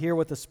 let him hear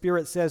what the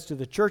Spirit says to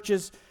the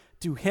churches.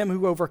 To him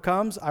who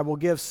overcomes, I will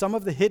give some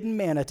of the hidden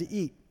manna to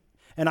eat.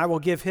 And I will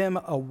give him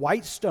a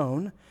white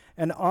stone,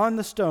 and on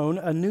the stone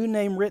a new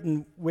name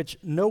written, which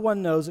no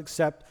one knows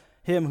except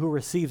him who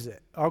receives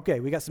it.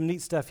 Okay, we got some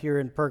neat stuff here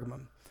in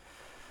Pergamum.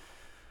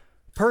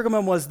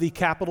 Pergamum was the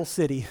capital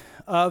city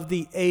of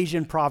the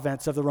Asian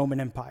province of the Roman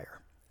Empire.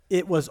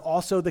 It was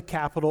also the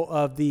capital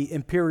of the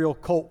imperial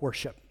cult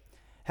worship,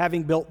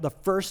 having built the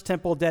first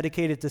temple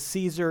dedicated to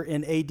Caesar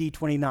in AD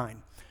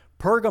 29.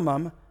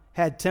 Pergamum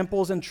had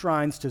temples and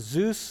shrines to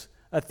Zeus,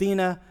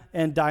 Athena,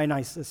 and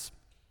Dionysus.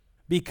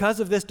 Because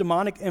of this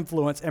demonic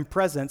influence and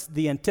presence,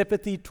 the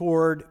antipathy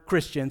toward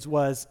Christians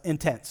was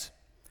intense.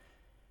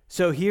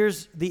 So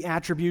here's the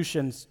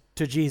attributions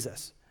to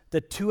Jesus.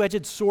 The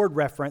two-edged sword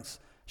reference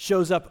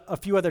shows up a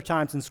few other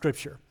times in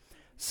Scripture.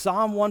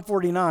 Psalm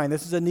 149,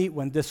 this is a neat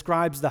one,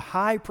 describes the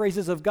high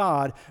praises of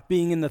God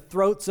being in the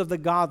throats of the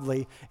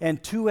godly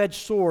and two-edged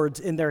swords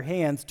in their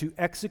hands to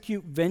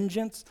execute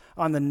vengeance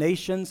on the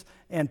nations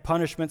and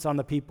punishments on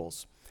the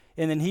peoples.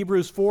 And then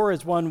Hebrews 4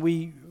 is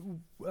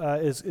one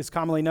is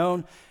commonly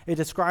known. It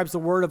describes the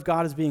word of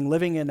God as being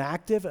living and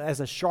active, as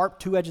a sharp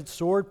two-edged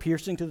sword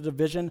piercing to the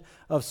division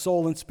of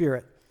soul and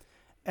spirit.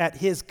 At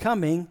his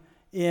coming,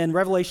 in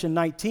Revelation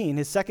 19,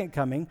 his second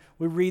coming,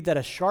 we read that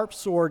a sharp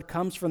sword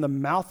comes from the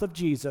mouth of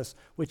Jesus,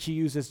 which he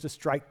uses to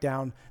strike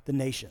down the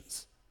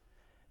nations.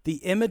 The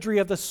imagery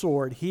of the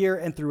sword here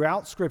and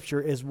throughout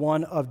Scripture is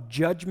one of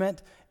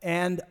judgment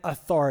and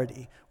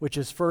authority, which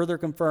is further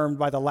confirmed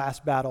by the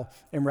last battle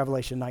in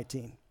Revelation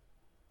 19.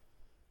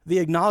 The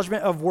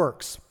acknowledgement of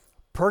works.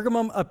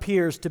 Pergamum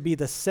appears to be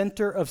the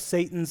center of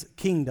Satan's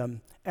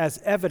kingdom,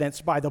 as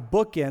evidenced by the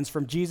bookends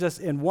from Jesus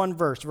in one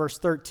verse, verse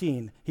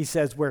 13. He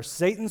says, where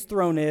Satan's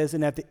throne is,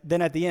 and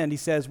then at the end, he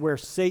says, where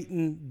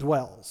Satan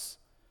dwells.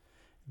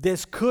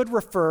 This could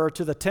refer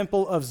to the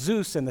temple of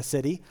Zeus in the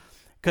city,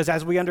 because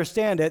as we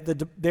understand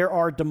it, there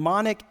are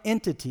demonic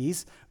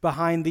entities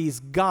behind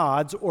these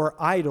gods or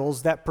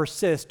idols that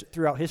persist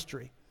throughout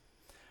history.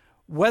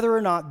 Whether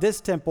or not this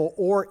temple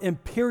or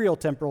imperial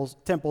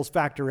temples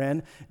factor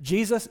in,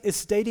 Jesus is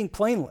stating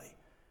plainly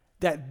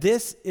that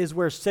this is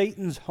where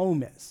Satan's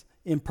home is,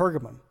 in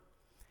Pergamum.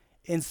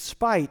 In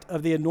spite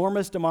of the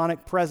enormous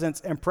demonic presence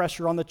and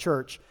pressure on the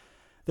church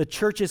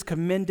is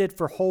commended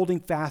for holding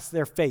fast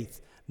their faith,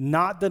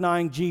 not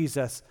denying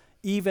Jesus,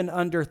 even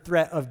under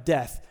threat of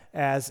death,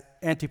 as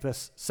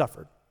Antipas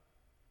suffered.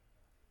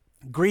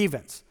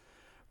 Grievance.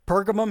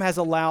 Pergamum has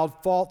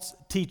allowed false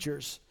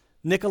teachers,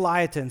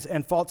 Nicolaitans,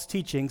 and false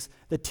teachings,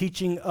 the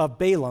teaching of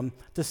Balaam,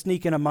 to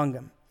sneak in among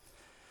them.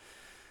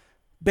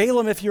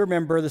 Balaam, if you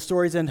remember, the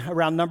stories in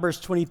around Numbers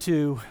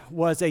 22,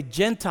 was a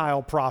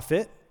Gentile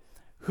prophet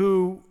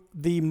who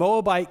the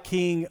Moabite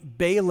king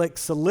Balak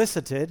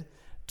solicited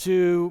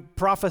to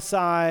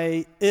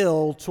prophesy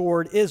ill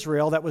toward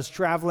Israel that was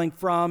traveling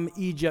from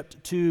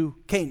Egypt to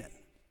Canaan.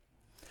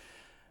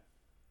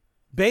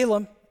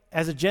 Balaam,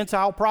 as a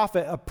Gentile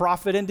prophet, a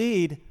prophet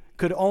indeed,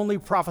 could only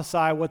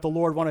prophesy what the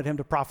Lord wanted him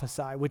to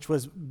prophesy, which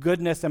was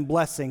goodness and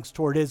blessings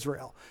toward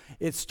Israel.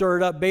 It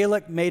stirred up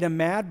Balak, made him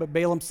mad, but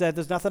Balaam said,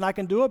 there's nothing I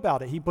can do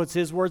about it. He puts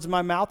his words in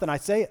my mouth and I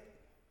say it.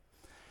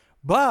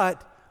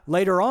 But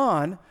later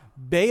on,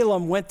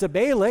 Balaam went to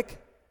Balak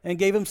and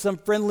gave him some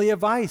friendly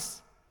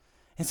advice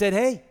and said,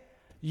 hey,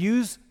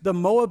 use the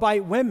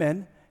Moabite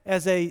women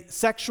as a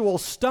sexual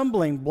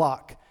stumbling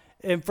block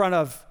in front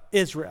of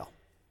Israel.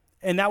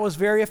 And that was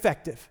very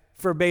effective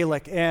for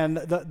Balak and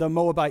the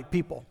Moabite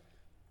people.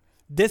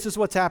 This is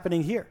what's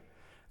happening here.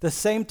 The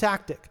same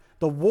tactic.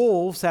 The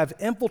wolves have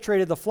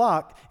infiltrated the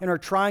flock and are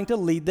trying to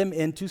lead them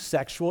into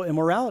sexual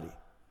immorality.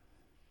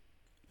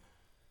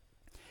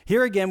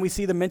 Here again, we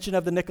see the mention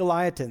of the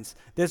Nicolaitans.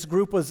 This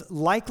group was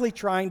likely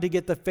trying to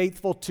get the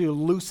faithful to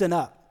loosen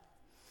up,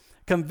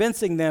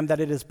 convincing them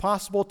that it is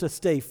possible to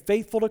stay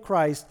faithful to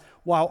Christ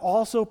while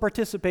also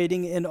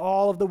participating in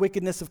all of the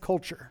wickedness of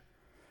culture.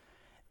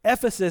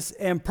 Ephesus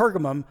and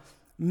Pergamum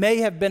may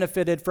have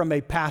benefited from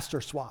a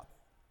pastor swap,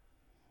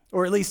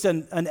 or at least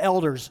an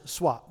elder's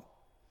swap.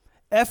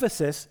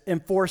 Ephesus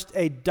enforced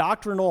a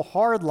doctrinal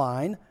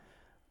hardline,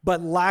 but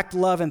lacked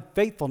love and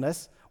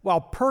faithfulness, while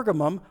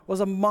Pergamum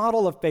was a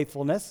model of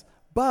faithfulness,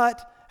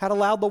 but had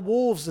allowed the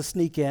wolves to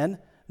sneak in,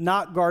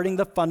 not guarding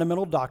the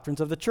fundamental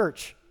doctrines of the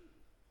church.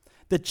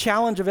 The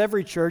challenge of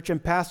every church,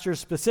 and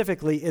pastors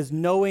specifically, is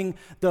knowing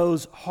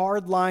those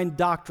hardline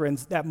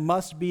doctrines that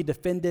must be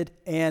defended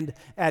and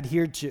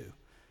adhered to.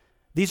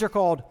 These are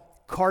called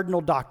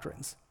cardinal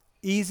doctrines.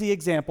 Easy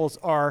examples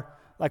are,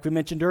 like we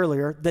mentioned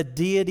earlier, the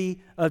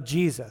deity of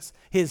Jesus,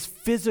 his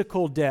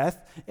physical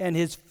death and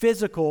his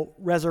physical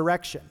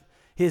resurrection,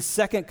 his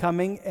second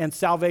coming and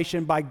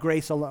salvation by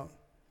grace alone.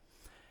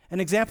 An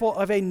example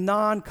of a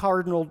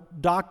non-cardinal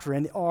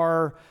doctrine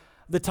are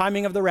the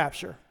timing of the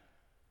rapture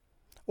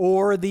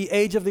or the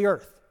age of the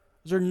earth.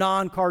 Those are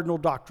non-cardinal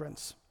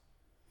doctrines.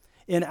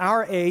 In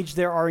our age,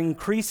 there are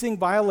increasing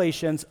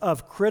violations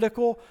of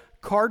critical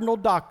cardinal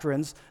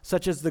doctrines,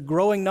 such as the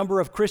growing number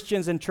of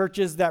Christians and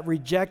churches that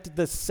reject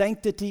the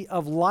sanctity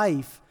of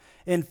life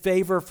in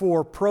favor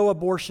for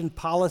pro-abortion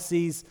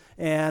policies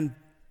and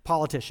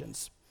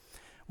politicians.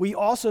 We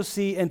also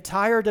see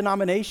entire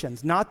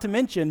denominations, not to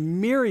mention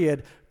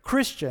myriad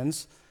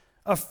Christians,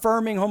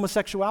 affirming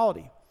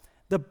homosexuality.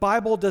 The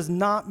Bible does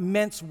not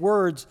mince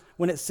words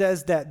when it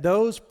says that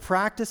those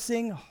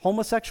practicing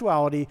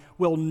homosexuality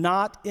will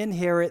not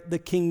inherit the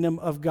kingdom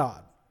of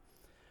God.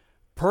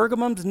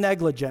 Pergamum's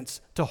negligence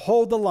to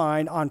hold the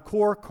line on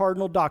core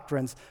cardinal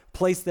doctrines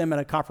placed them in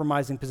a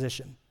compromising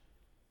position.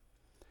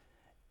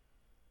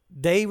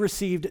 They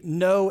received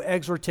no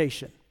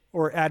exhortation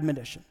or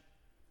admonition.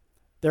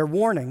 Their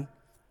warning,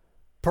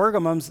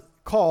 Pergamum's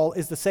call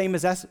is the same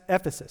as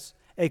Ephesus,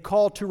 a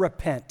call to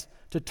repent,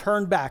 to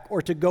turn back,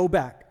 or to go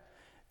back.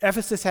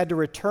 Ephesus had to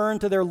return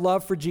to their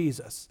love for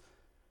Jesus.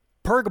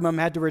 Pergamum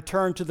had to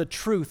return to the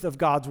truth of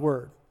God's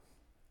word.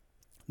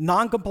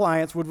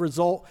 Noncompliance would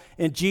result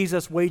in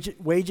Jesus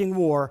waging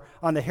war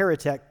on the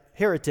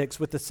heretics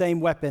with the same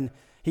weapon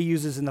he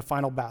uses in the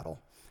final battle.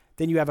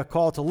 Then you have a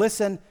call to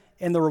listen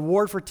and the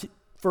reward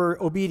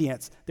for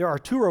obedience. There are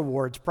two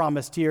rewards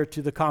promised here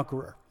to the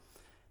conqueror.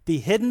 The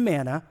hidden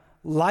manna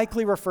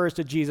likely refers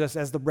to Jesus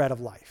as the bread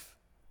of life.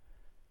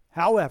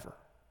 However,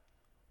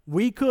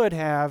 we could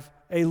have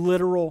a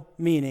literal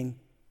meaning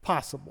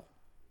possible.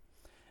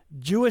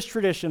 Jewish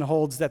tradition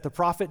holds that the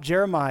prophet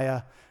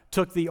Jeremiah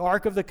took the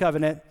Ark of the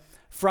Covenant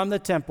from the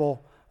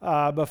temple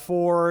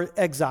before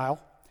exile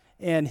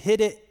and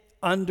hid it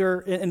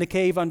in the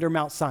cave under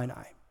Mount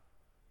Sinai.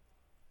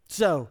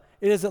 So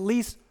it is at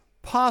least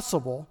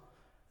possible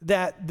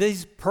that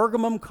these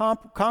Pergamum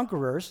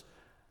conquerors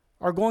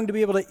are going to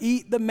be able to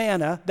eat the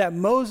manna that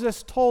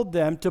Moses told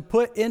them to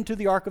put into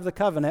the Ark of the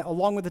Covenant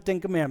along with the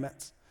Ten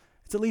Commandments.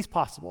 It's at least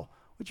possible,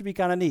 which would be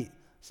kind of neat.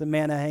 Some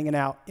manna hanging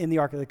out in the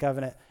Ark of the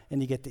Covenant,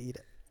 and you get to eat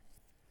it.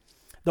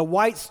 The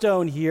white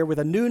stone here with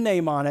a new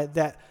name on it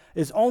that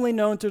is only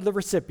known to the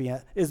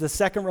recipient is the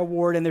second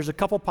reward, and there's a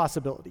couple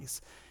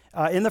possibilities.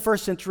 In the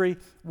first century,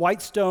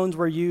 white stones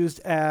were used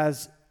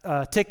as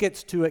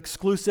tickets to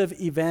exclusive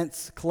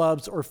events,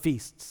 clubs, or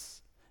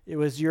feasts. It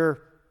was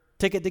your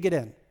ticket to get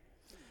in.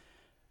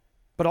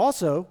 But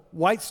also,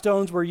 white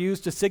stones were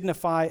used to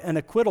signify an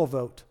acquittal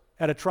vote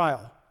at a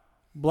trial.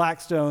 Black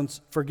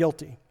stones for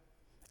guilty.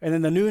 And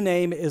then the new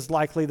name is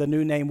likely the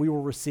new name we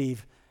will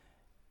receive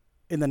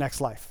in the next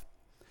life.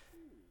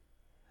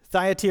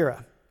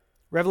 Thyatira,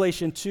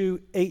 Revelation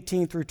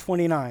 2:18 through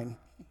 29.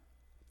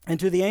 And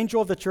to the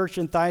angel of the church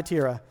in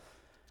Thyatira,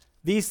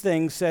 these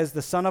things says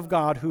the Son of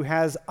God, who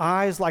has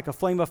eyes like a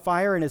flame of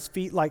fire and his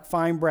feet like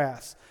fine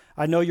brass.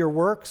 I know your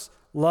works,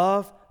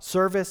 love,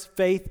 service,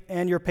 faith,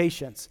 and your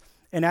patience.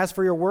 And as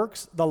for your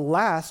works, the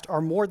last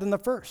are more than the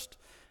first.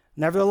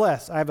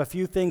 Nevertheless, I have a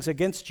few things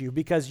against you,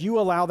 because you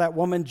allow that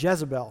woman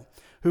Jezebel,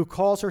 who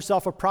calls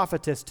herself a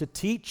prophetess, to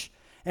teach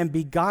and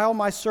beguile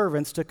my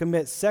servants to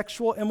commit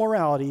sexual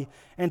immorality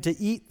and to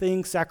eat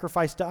things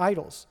sacrificed to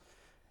idols.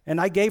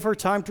 And I gave her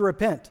time to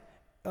repent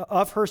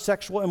of her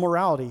sexual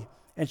immorality,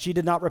 and she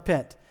did not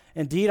repent.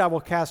 Indeed, I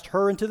will cast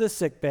her into the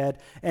sickbed,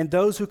 and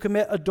those who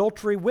commit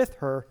adultery with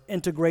her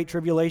into great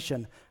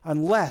tribulation,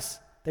 unless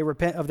they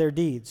repent of their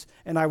deeds.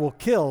 And I will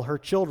kill her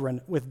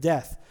children with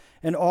death.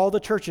 And all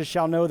the churches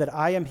shall know that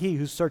I am he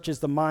who searches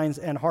the minds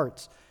and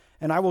hearts.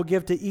 And I will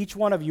give to each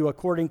one of you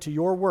according to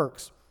your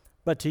works.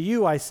 But to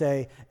you I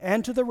say,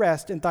 and to the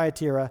rest in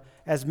Thyatira,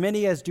 as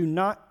many as do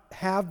not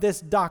have this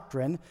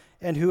doctrine,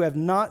 and who have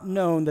not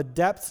known the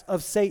depths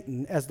of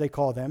Satan, as they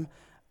call them,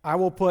 I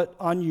will put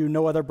on you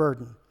no other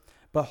burden.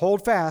 But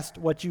hold fast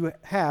what you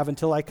have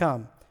until I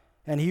come.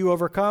 And he who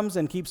overcomes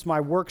and keeps my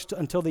works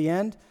until the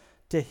end,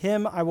 to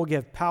him I will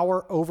give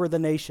power over the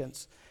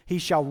nations. He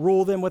shall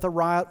rule them with a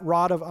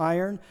rod of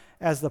iron,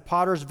 as the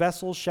potter's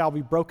vessels shall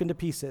be broken to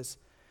pieces.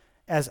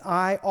 As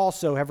I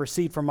also have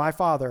received from my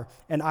Father,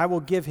 and I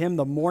will give him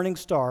the morning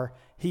star.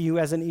 He who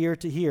has an ear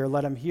to hear,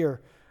 let him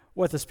hear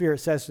what the Spirit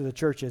says to the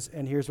churches.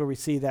 And here's where we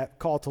see that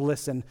call to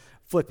listen,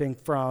 flipping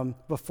from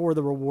before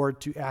the reward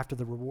to after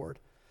the reward.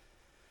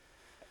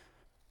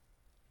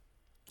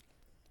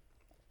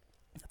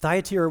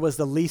 Thyatira was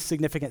the least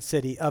significant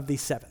city of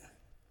these seven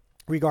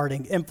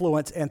regarding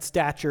influence and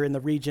stature in the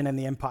region and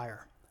the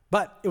empire.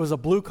 But it was a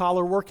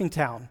blue-collar working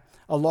town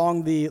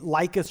along the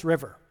Lycus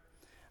River.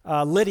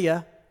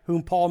 Lydia,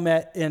 whom Paul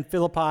met in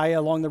Philippi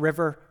along the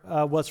river,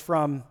 was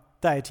from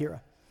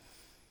Thyatira.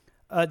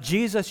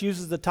 Jesus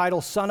uses the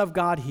title Son of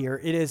God here.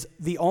 It is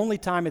the only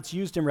time it's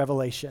used in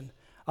Revelation.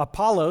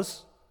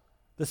 Apollos,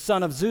 the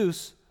son of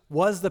Zeus,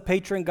 was the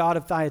patron god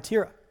of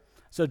Thyatira.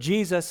 So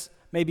Jesus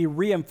may be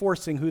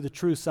reinforcing who the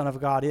true Son of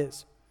God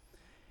is.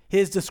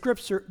 His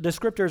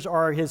descriptors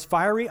are his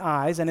fiery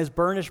eyes and his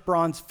burnished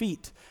bronze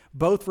feet.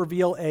 Both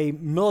reveal a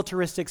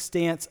militaristic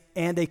stance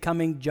and a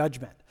coming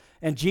judgment.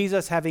 And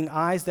Jesus having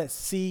eyes that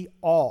see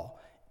all,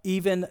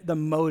 even the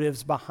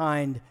motives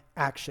behind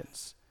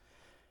actions.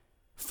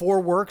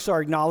 4 works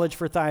are acknowledged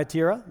for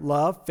Thyatira: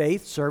 love,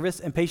 faith, service,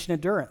 and patient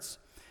endurance.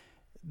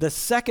 The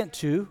second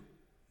 2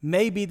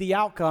 may be the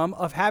outcome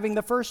of having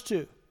the first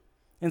 2.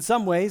 In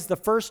some ways, the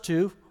first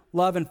 2,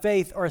 love and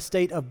faith, are a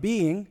state of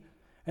being,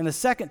 and the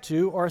second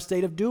 2 are a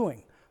state of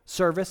doing: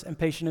 service and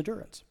patient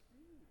endurance.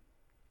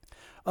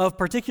 Of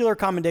particular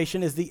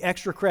commendation is the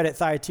extra credit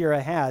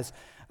Thyatira has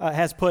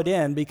put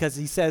in, because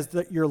he says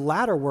that your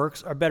latter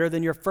works are better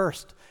than your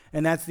first.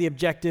 And that's the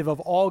objective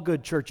of all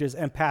good churches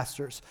and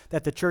pastors,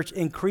 that the church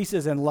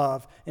increases in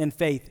love, in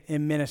faith,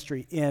 in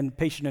ministry, in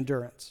patient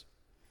endurance.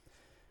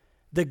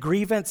 The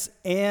grievance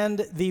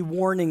and the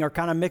warning are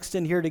kind of mixed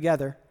in here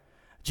together.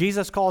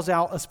 Jesus calls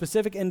out a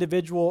specific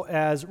individual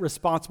as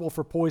responsible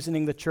for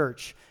poisoning the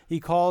church. He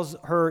calls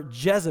her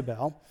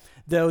Jezebel,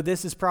 though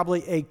this is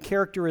probably a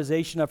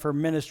characterization of her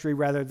ministry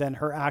rather than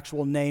her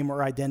actual name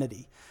or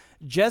identity.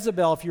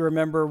 Jezebel, if you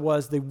remember,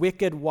 was the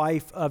wicked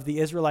wife of the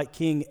Israelite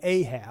king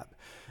Ahab.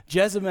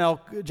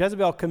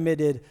 Jezebel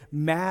committed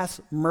mass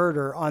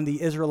murder on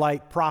the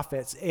Israelite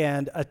prophets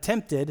and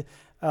attempted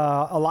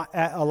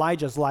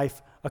Elijah's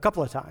life a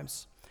couple of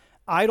times.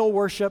 Idol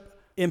worship,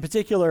 in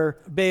particular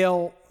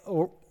Baal,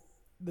 or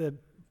the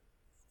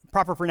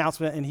proper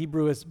pronouncement in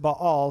Hebrew is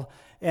Baal,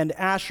 and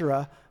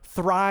Asherah,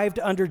 thrived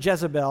under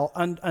Jezebel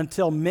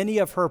until many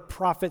of her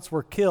prophets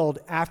were killed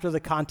after the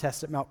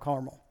contest at Mount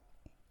Carmel.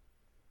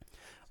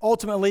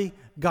 Ultimately,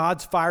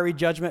 God's fiery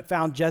judgment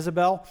found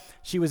Jezebel.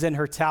 She was in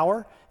her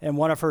tower, and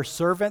one of her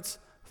servants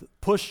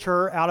pushed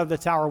her out of the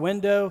tower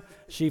window.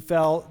 She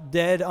fell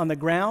dead on the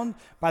ground.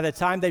 By the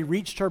time they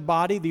reached her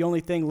body, the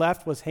only thing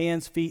left was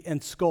hands, feet,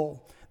 and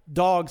skull.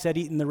 Dogs had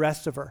eaten the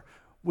rest of her,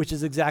 which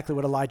is exactly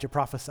what Elijah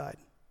prophesied.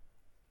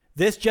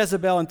 This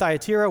Jezebel in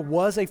Thyatira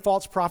was a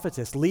false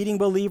prophetess, leading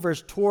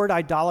believers toward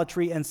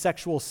idolatry and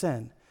sexual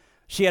sin.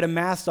 She had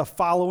amassed a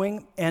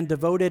following and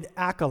devoted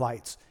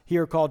acolytes,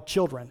 here called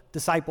children,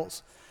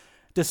 disciples.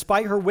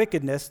 Despite her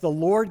wickedness, the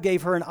Lord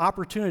gave her an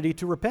opportunity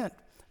to repent,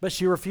 but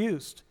she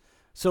refused.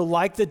 So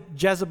like the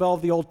Jezebel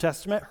of the Old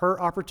Testament,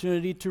 her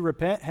opportunity to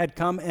repent had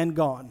come and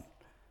gone.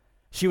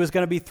 She was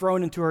going to be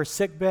thrown into her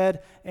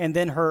sickbed, and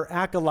then her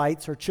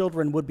acolytes, her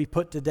children, would be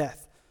put to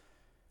death.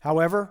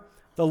 However,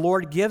 the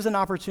Lord gives an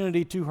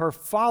opportunity to her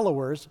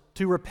followers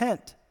to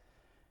repent.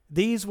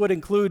 These would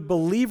include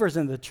believers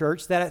in the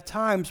church that at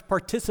times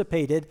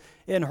participated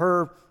in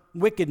her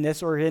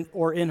wickedness or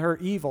in her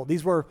evil.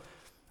 These were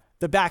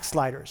the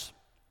backsliders.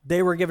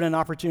 They were given an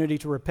opportunity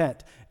to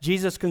repent.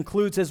 Jesus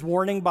concludes his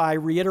warning by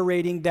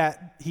reiterating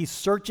that he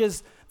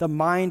searches the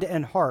mind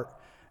and heart.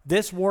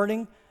 This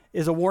warning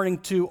is a warning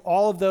to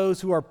all of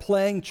those who are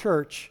playing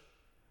church,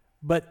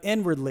 but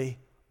inwardly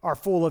are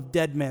full of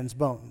dead men's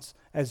bones,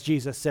 as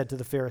Jesus said to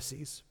the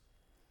Pharisees.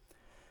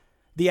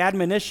 The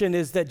admonition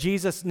is that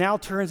Jesus now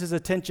turns his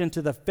attention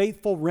to the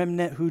faithful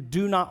remnant who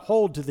do not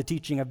hold to the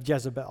teaching of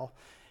Jezebel.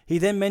 He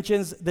then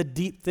mentions the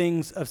deep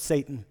things of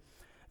Satan.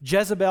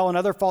 Jezebel and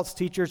other false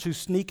teachers who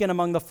sneak in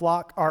among the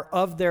flock are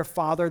of their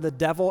father, the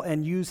devil,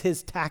 and use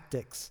his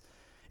tactics.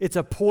 It's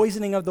a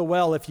poisoning of the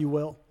well, if you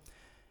will.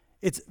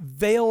 It's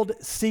veiled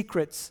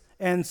secrets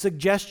and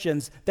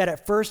suggestions that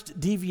at first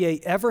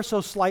deviate ever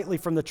so slightly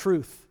from the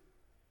truth,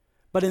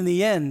 but in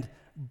the end,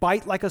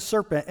 bite like a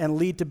serpent and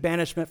lead to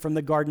banishment from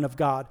the garden of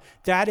God.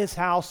 That is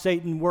how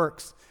Satan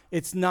works.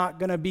 It's not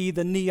going to be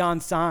the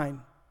neon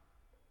sign.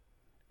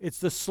 It's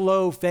the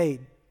slow fade.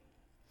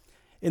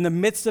 In the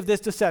midst of this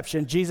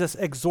deception, Jesus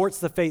exhorts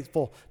the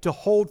faithful to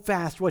hold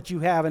fast what you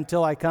have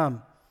until I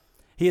come.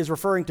 He is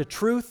referring to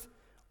truth,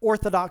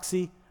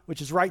 orthodoxy,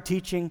 which is right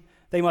teaching.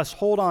 They must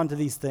hold on to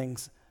these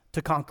things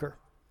to conquer.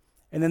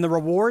 And then the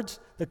rewards,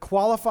 the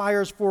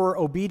qualifiers for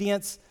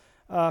obedience,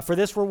 for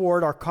this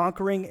reward are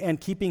conquering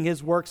and keeping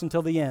his works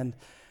until the end.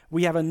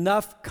 We have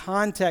enough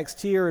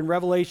context here in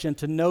Revelation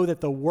to know that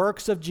the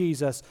works of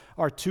Jesus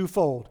are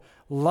twofold: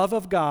 love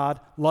of God,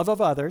 love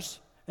of others,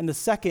 and the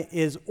second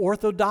is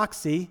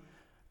orthodoxy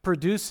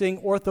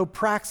producing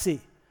orthopraxy,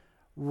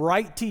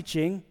 right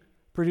teaching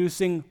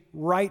producing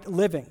right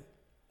living.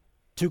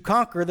 To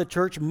conquer, the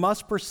church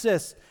must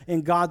persist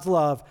in God's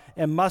love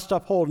and must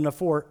uphold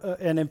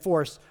and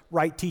enforce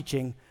right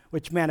teaching,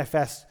 which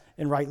manifests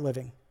in right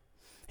living.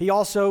 He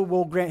also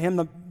will grant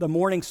him the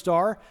morning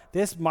star.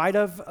 This might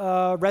have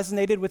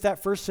resonated with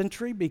that first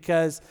century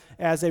because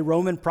as a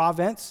Roman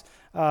province,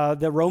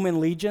 the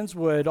Roman legions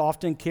would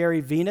often carry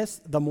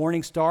Venus, the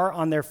morning star,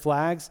 on their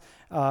flags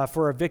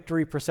for a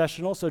victory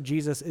processional. So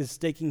Jesus is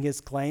staking his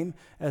claim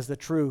as the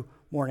true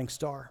morning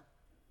star.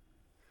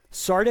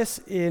 Sardis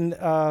in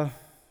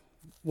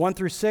 1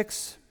 through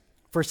 6.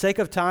 For sake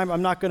of time,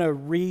 I'm not going to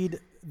read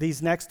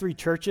these next three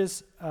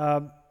churches.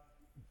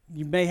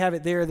 You may have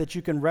it there that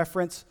you can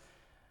reference.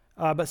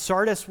 But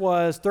Sardis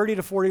was 30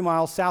 to 40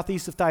 miles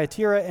southeast of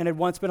Thyatira and had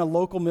once been a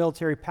local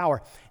military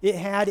power. It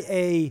had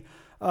a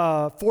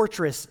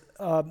fortress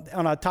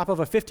on the top of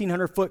a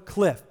 1,500-foot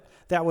cliff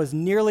that was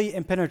nearly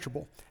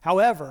impenetrable.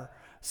 However,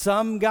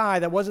 some guy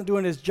that wasn't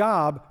doing his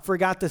job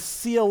forgot to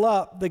seal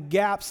up the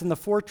gaps in the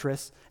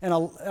fortress and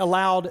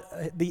allowed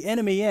the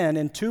enemy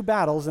in two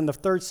battles in the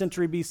 3rd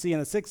century BC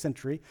and the 6th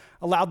century,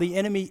 allowed the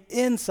enemy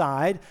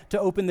inside to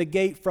open the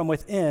gate from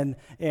within,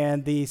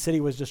 and the city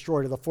was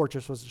destroyed, or the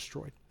fortress was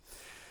destroyed.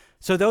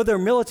 So though their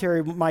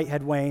military might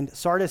had waned,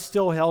 Sardis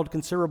still held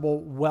considerable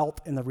wealth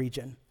in the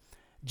region.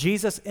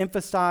 Jesus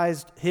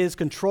emphasized his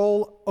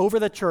control over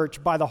the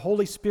church by the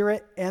Holy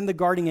Spirit and the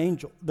guarding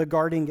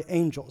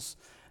angels.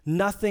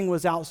 Nothing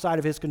was outside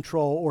of his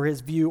control or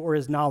his view or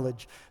his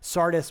knowledge.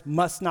 Sardis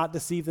must not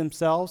deceive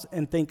themselves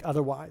and think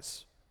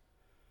otherwise.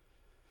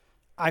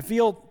 I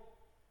feel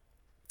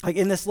like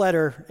in this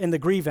letter, in the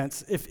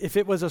grievance, if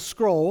it was a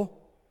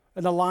scroll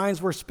and the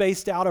lines were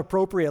spaced out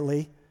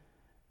appropriately,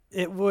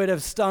 it would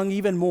have stung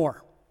even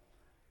more,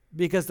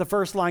 because the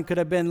first line could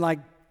have been like,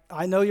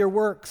 I know your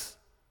works.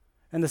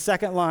 And the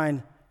second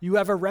line, you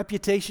have a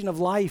reputation of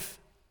life.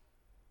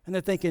 And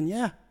they're thinking,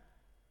 yeah,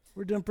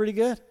 we're doing pretty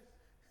good.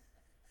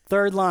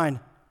 Third line,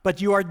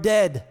 but you are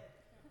dead.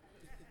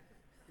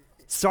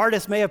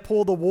 Sardis may have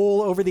pulled the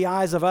wool over the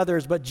eyes of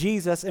others, but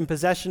Jesus, in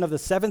possession of the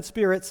 7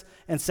 spirits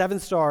and 7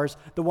 stars,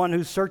 the one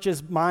who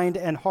searches mind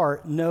and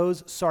heart,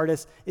 knows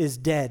Sardis is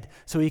dead.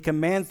 So he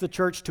commands the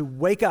church to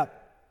wake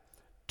up,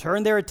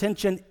 turn their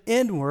attention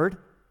inward,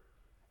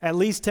 at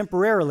least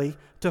temporarily,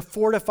 to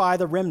fortify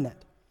the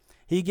remnant.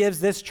 He gives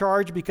this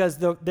charge because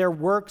their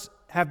works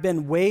have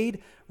been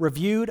weighed,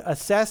 reviewed,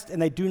 assessed, and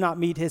they do not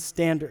meet his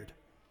standard.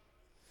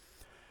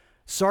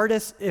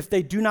 Sardis, if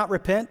they do not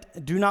repent,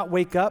 do not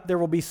wake up, there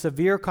will be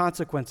severe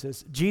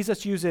consequences.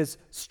 Jesus uses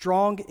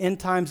strong end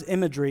times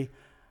imagery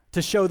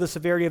to show the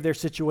severity of their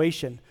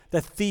situation,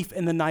 the thief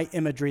in the night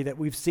imagery that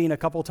we've seen a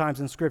couple times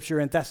in Scripture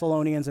in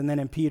Thessalonians and then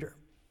in Peter.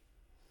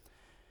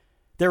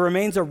 There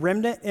remains a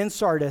remnant in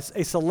Sardis,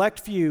 a select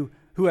few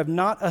who have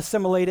not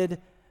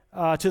assimilated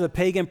to the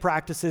pagan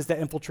practices that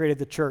infiltrated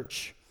the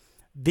church.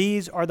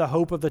 These are the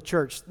hope of the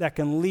church that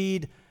can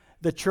lead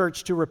the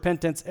church to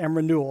repentance and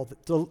renewal,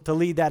 to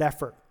lead that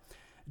effort.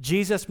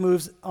 Jesus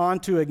moves on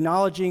to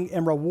acknowledging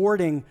and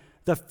rewarding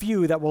the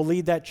few that will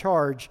lead that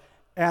charge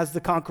as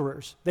the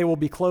conquerors. They will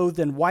be clothed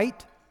in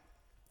white.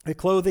 The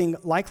clothing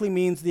likely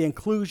means the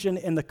inclusion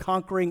in the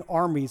conquering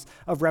armies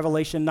of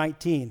Revelation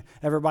 19.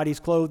 Everybody's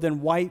clothed in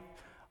white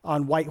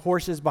on white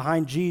horses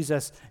behind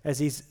Jesus as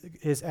he's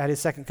at his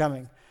second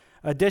coming.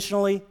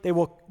 Additionally,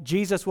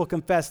 Jesus will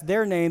confess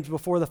their names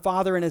before the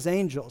Father and his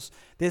angels.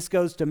 This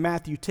goes to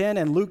Matthew 10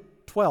 and Luke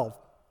 12.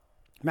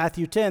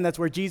 Matthew 10, that's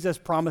where Jesus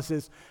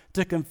promises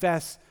to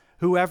confess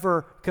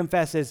whoever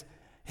confesses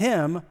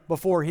him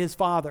before his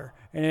Father.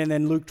 And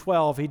then Luke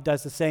 12, he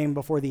does the same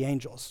before the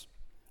angels.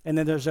 And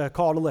then there's a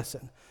call to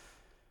listen.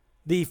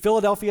 The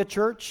Philadelphia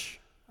church,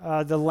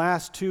 the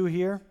last 2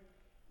 here,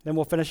 then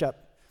we'll finish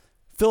up.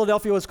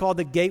 Philadelphia was called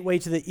the gateway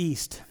to the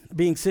east,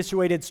 being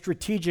situated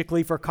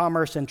strategically for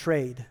commerce and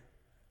trade.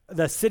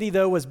 The city,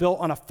 though, was built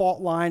on a fault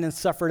line and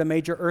suffered a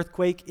major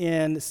earthquake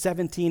in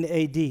 17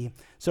 AD.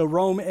 So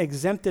Rome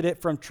exempted it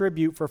from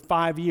tribute for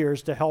 5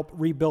 years to help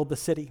rebuild the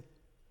city.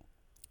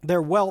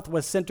 Their wealth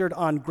was centered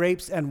on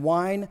grapes and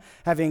wine,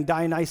 having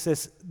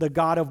Dionysus, the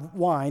god of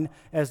wine,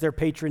 as their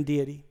patron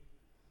deity.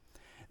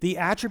 The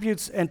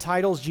attributes and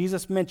titles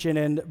Jesus mentioned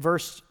in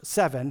verse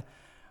 7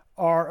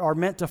 are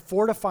meant to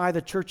fortify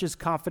the church's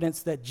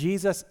confidence that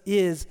Jesus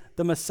is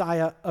the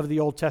Messiah of the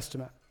Old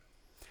Testament.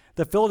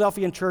 The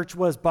Philadelphian church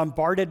was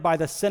bombarded by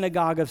the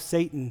synagogue of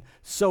Satan,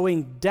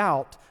 sowing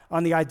doubt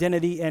on the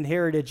identity and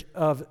heritage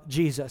of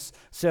Jesus.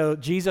 So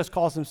Jesus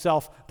calls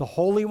himself the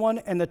Holy One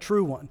and the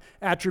True One,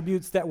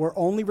 attributes that were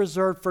only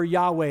reserved for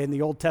Yahweh in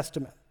the Old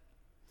Testament.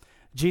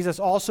 Jesus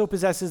also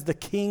possesses the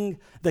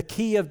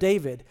key of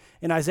David.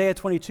 In Isaiah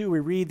 22, we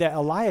read that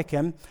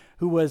Eliakim,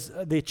 who was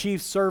the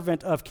chief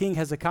servant of King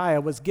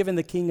Hezekiah, was given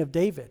the king of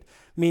David,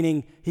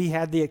 meaning he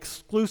had the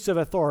exclusive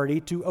authority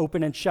to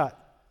open and shut.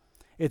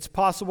 It's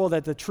possible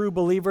that the true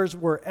believers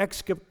were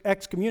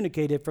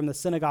excommunicated from the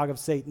synagogue of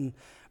Satan,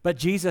 but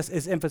Jesus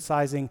is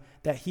emphasizing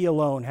that he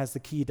alone has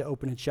the key to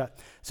open and shut.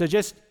 So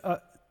just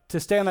to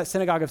stay on that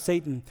synagogue of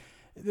Satan,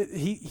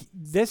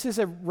 this is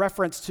a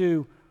reference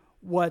to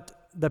what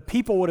the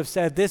people would have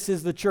said, this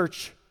is the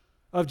church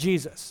of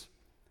Jesus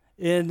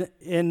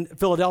in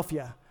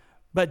Philadelphia.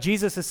 But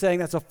Jesus is saying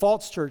that's a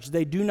false church.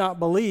 They do not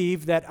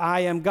believe that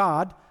I am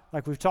God,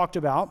 like we've talked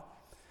about.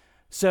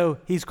 So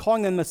he's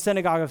calling them the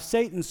synagogue of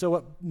Satan. So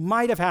what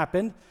might have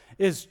happened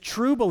is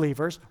true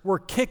believers were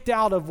kicked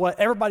out of what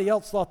everybody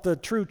else thought the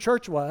true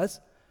church was.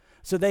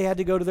 So they had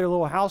to go to their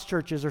little house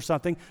churches or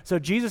something. So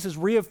Jesus is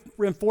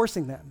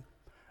reinforcing them.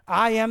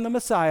 I am the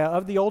Messiah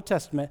of the Old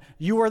Testament.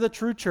 You are the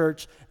true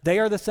church. They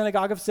are the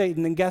synagogue of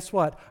Satan. And guess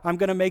what? I'm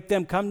going to make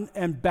them come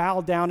and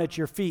bow down at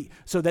your feet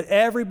so that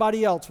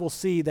everybody else will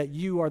see that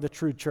you are the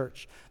true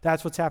church.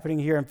 That's what's happening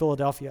here in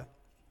Philadelphia.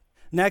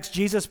 Next,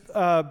 Jesus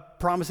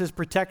promises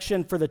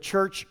protection for the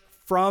church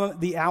from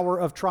the hour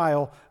of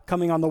trial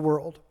coming on the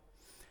world.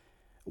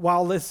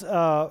 While this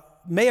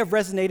may have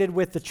resonated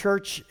with the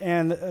church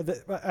and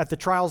at the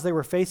trials they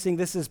were facing,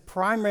 this is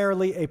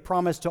primarily a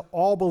promise to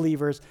all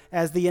believers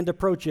as the end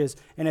approaches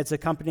and its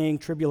accompanying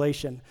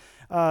tribulation.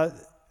 I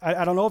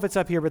don't know if it's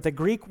up here, but the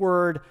Greek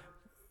word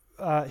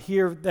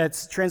here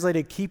that's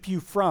translated keep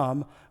you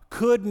from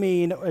could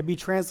be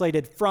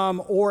translated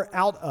from or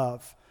out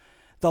of.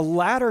 The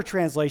latter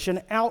translation,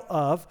 out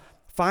of,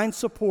 finds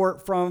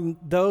support from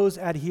those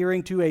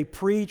adhering to a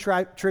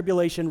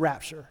pre-tribulation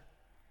rapture,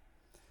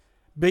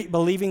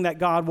 believing that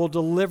God will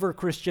deliver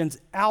Christians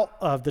out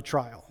of the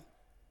trial.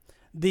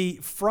 The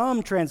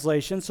from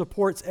translation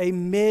supports a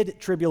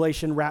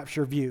mid-tribulation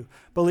rapture view,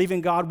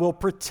 believing God will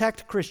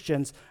protect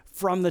Christians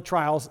from the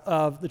trials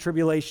of the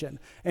tribulation.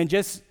 And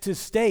just to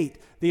state,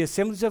 the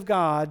Assemblies of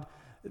God,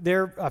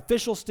 their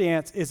official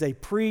stance is a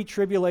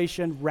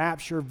pre-tribulation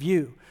rapture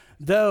view,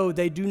 though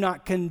they do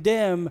not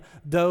condemn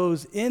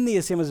those in the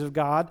Assemblies of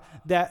God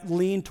that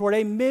lean toward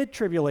a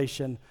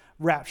mid-tribulation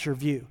rapture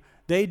view.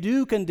 They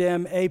do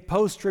condemn a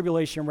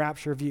post-tribulation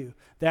rapture view.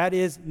 That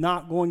is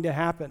not going to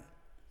happen.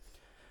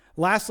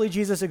 Lastly,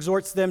 Jesus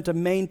exhorts them to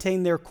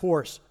maintain their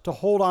course, to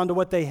hold on to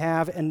what they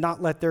have and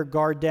not let their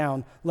guard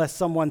down, lest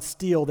someone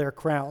steal their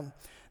crown.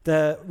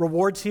 The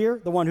rewards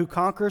here, the one who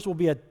conquers will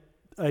be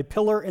a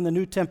pillar in the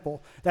new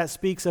temple that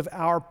speaks of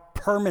our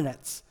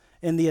permanence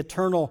in the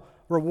eternal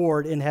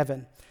reward in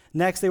heaven.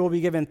 Next, they will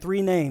be given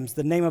 3 names: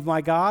 the name of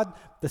my God,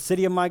 the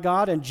city of my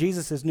God, and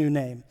Jesus' new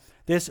name.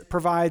 This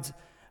provides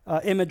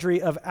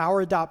imagery of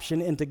our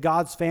adoption into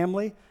God's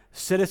family,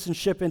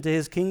 citizenship into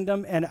his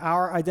kingdom, and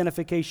our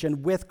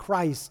identification with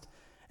Christ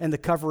and the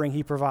covering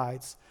he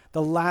provides.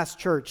 The last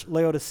church,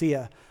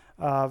 Laodicea,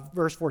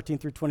 verse 14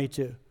 through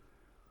 22.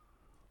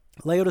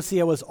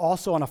 Laodicea was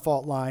also on a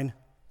fault line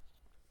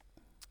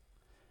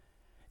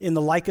in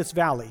the Lycus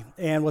Valley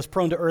and was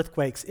prone to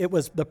earthquakes. It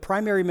was the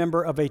primary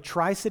member of a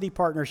tri-city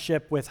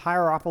partnership with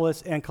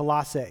Hierapolis and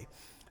Colossae.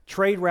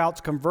 Trade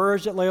routes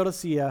converged at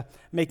Laodicea,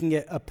 making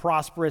it a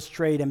prosperous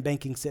trade and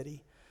banking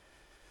city.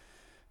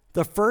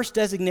 The first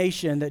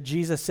designation that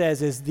Jesus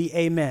says is the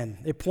Amen.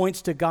 It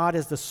points to God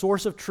as the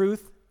source of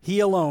truth. He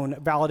alone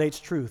validates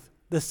truth.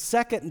 The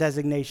second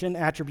designation,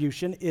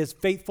 attribution, is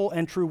faithful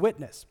and true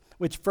witness,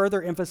 which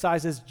further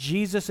emphasizes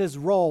Jesus'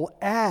 role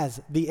as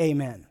the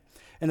Amen.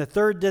 And the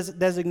third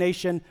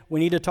designation we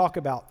need to talk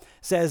about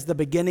says the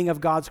beginning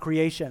of God's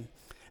creation.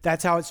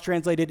 That's how it's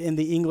translated in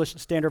the English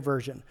Standard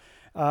Version.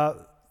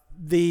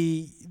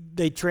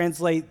 They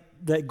translate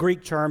the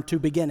Greek term to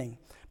beginning,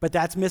 but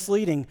that's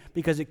misleading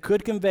because it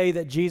could convey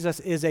that Jesus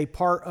is a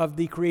part of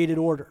the created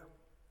order.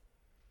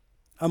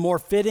 A more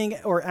fitting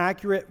or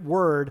accurate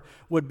word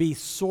would be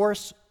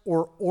source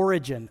or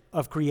origin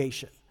of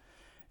creation.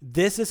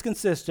 This is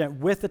consistent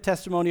with the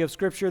testimony of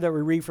Scripture that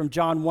we read from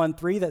John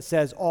 1:3 that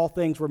says all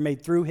things were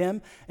made through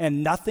him,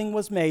 and nothing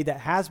was made that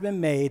has been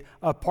made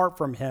apart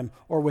from him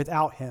or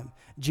without him.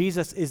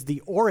 Jesus is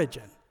the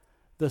origin,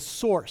 the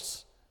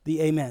source,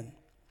 the Amen.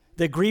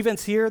 The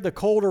grievance here, the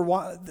cold or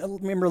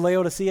remember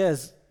Laodicea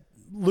is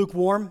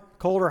lukewarm,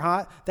 cold or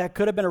hot. That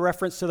could have been a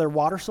reference to their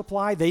water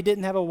supply. They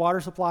didn't have a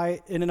water supply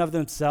in and of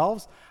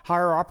themselves.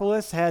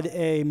 Hierapolis had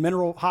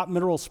hot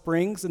mineral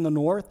springs in the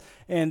north,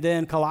 and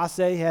then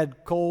Colossae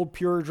had cold,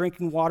 pure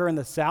drinking water in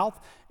the south.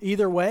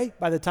 Either way,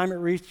 by the time it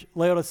reached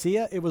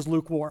Laodicea, it was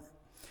lukewarm.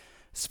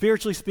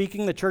 Spiritually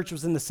speaking, the church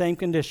was in the same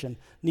condition.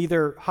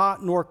 Neither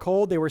hot nor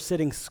cold. They were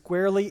sitting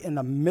squarely in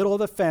the middle of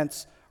the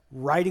fence,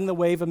 riding the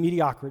wave of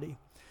mediocrity.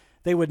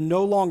 They would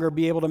no longer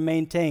be able to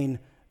maintain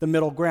the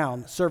middle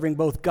ground, serving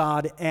both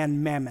God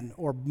and mammon,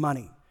 or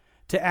money.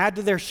 To add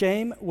to their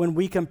shame, when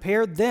we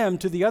compared them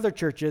to the other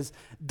churches,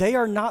 they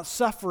are not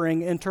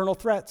suffering internal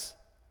threats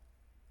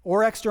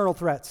or external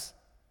threats.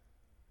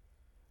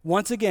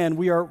 Once again,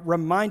 we are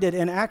reminded,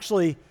 and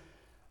actually,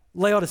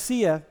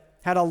 Laodicea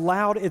had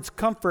allowed its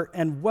comfort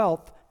and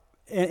wealth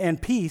and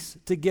peace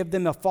to give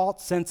them a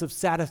false sense of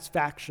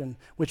satisfaction,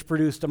 which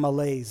produced a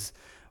malaise.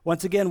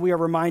 Once again, we are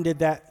reminded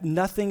that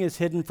nothing is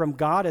hidden from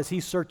God as he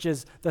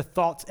searches the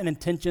thoughts and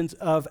intentions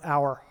of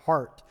our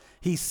heart.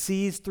 He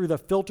sees through the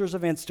filters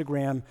of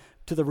Instagram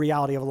to the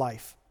reality of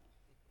life.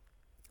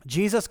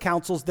 Jesus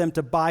counsels them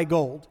to buy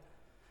gold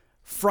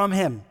from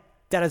him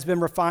that has been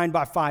refined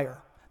by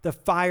fire, the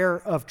fire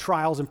of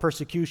trials and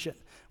persecution.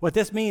 What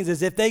this means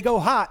is if they go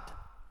hot,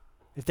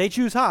 if they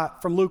choose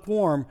hot from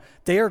lukewarm,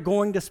 they are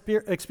going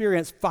to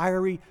experience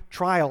fiery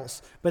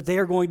trials, but they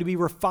are going to be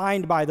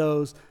refined by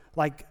those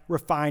like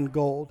refined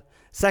gold.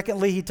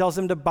 Secondly, he tells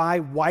them to buy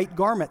white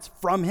garments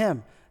from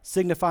him,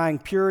 signifying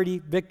purity,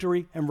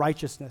 victory, and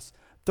righteousness.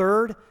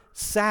 Third,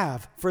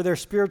 salve for their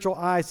spiritual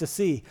eyes to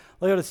see.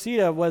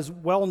 Laodicea was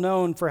well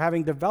known for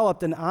having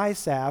developed an eye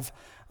salve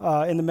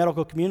in the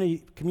medical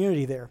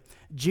community there.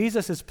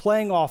 Jesus is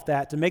playing off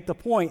that to make the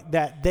point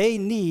that they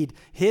need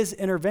his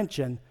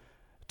intervention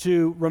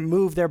to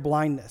remove their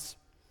blindness.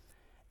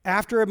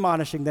 After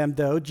admonishing them,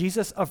 though,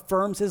 Jesus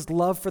affirms his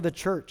love for the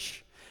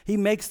church. He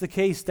makes the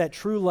case that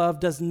true love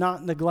does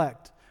not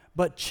neglect,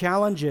 but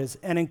challenges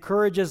and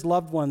encourages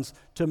loved ones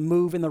to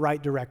move in the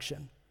right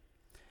direction.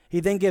 He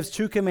then gives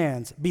 2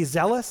 commands: be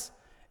zealous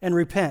and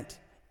repent,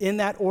 in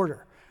that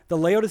order. The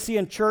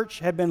Laodicean church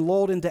had been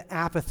lulled into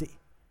apathy.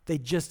 They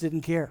just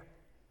didn't care.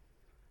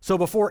 So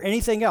before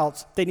anything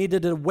else, they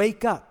needed to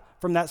wake up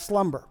from that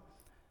slumber,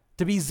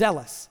 to be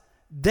zealous,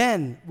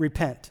 then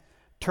repent,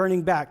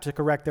 turning back to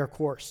correct their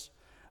course.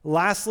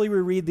 Lastly, we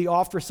read the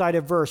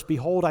oft-recited verse,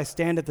 behold, I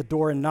stand at the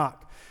door and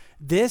knock.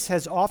 This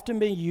has often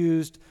been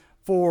used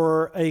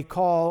for a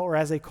call or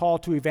as a call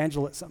to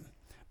evangelism,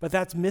 but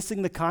that's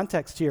missing the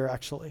context here,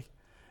 actually.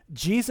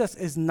 Jesus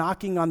is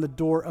knocking on the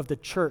door of the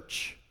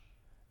church,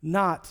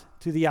 not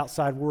to the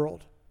outside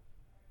world.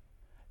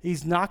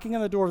 He's knocking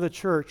on the door of the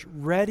church,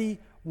 ready,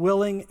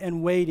 willing,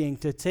 and waiting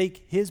to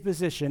take his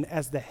position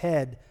as the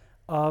head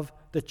of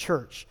the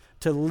church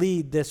to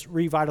lead this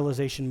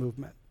revitalization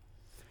movement.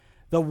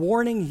 The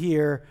warning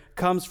here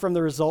comes from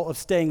the result of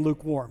staying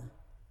lukewarm.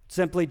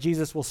 Simply,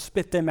 Jesus will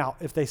spit them out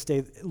if they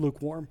stay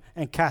lukewarm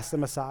and cast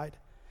them aside.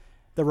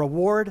 The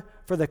reward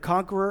for the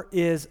conqueror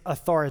is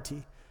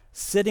authority,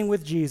 sitting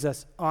with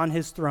Jesus on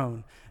his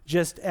throne,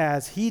 just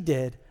as he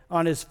did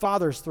on his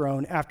Father's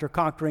throne after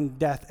conquering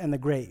death and the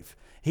grave.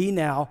 He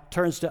now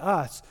turns to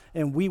us,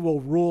 and we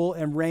will rule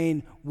and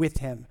reign with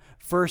him,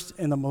 first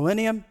in the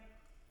millennium,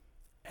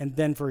 and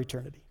then for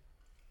eternity.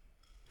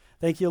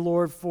 Thank you,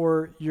 Lord,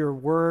 for your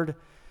word.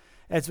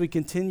 As we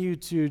continue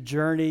to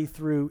journey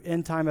through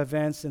end-time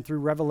events and through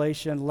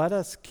Revelation, let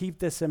us keep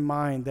this in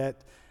mind,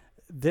 that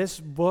this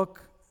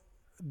book,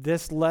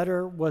 this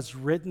letter was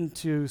written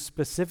to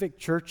specific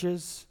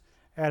churches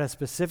at a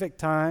specific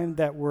time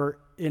that were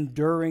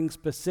enduring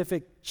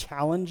specific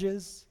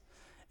challenges,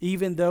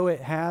 even though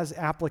it has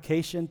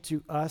application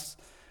to us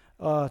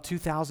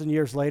 2,000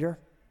 years later.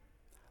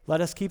 Let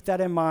us keep that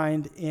in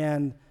mind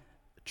and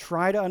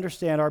try to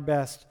understand our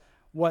best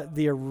what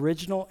the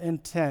original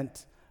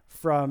intent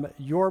from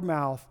your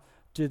mouth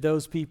to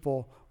those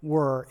people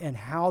were and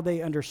how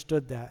they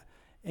understood that.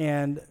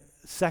 And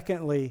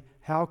secondly,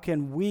 how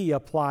can we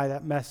apply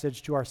that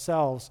message to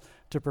ourselves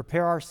to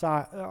prepare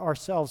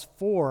ourselves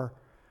for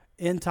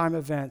end-time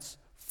events,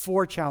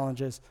 for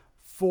challenges,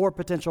 for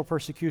potential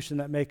persecution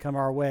that may come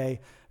our way,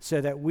 so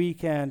that we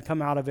can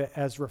come out of it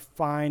as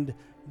refined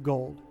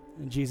gold.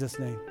 In Jesus'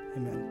 name,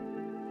 amen.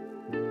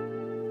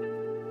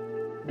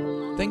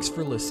 Thanks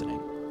for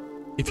listening.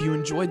 If you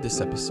enjoyed this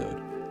episode,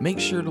 make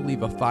sure to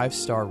leave a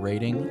 5-star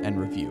rating and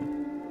review.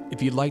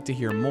 If you'd like to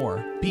hear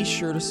more, be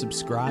sure to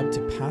subscribe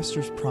to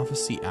Pastor's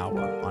Prophecy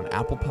Hour on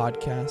Apple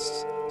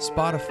Podcasts,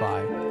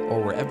 Spotify,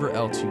 or wherever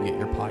else you get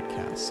your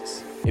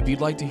podcasts. If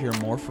you'd like to hear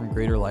more from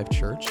Greater Life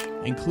Church,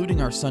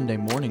 including our Sunday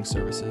morning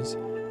services,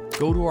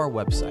 go to our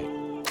website,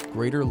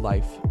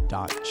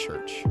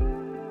 greaterlife.church.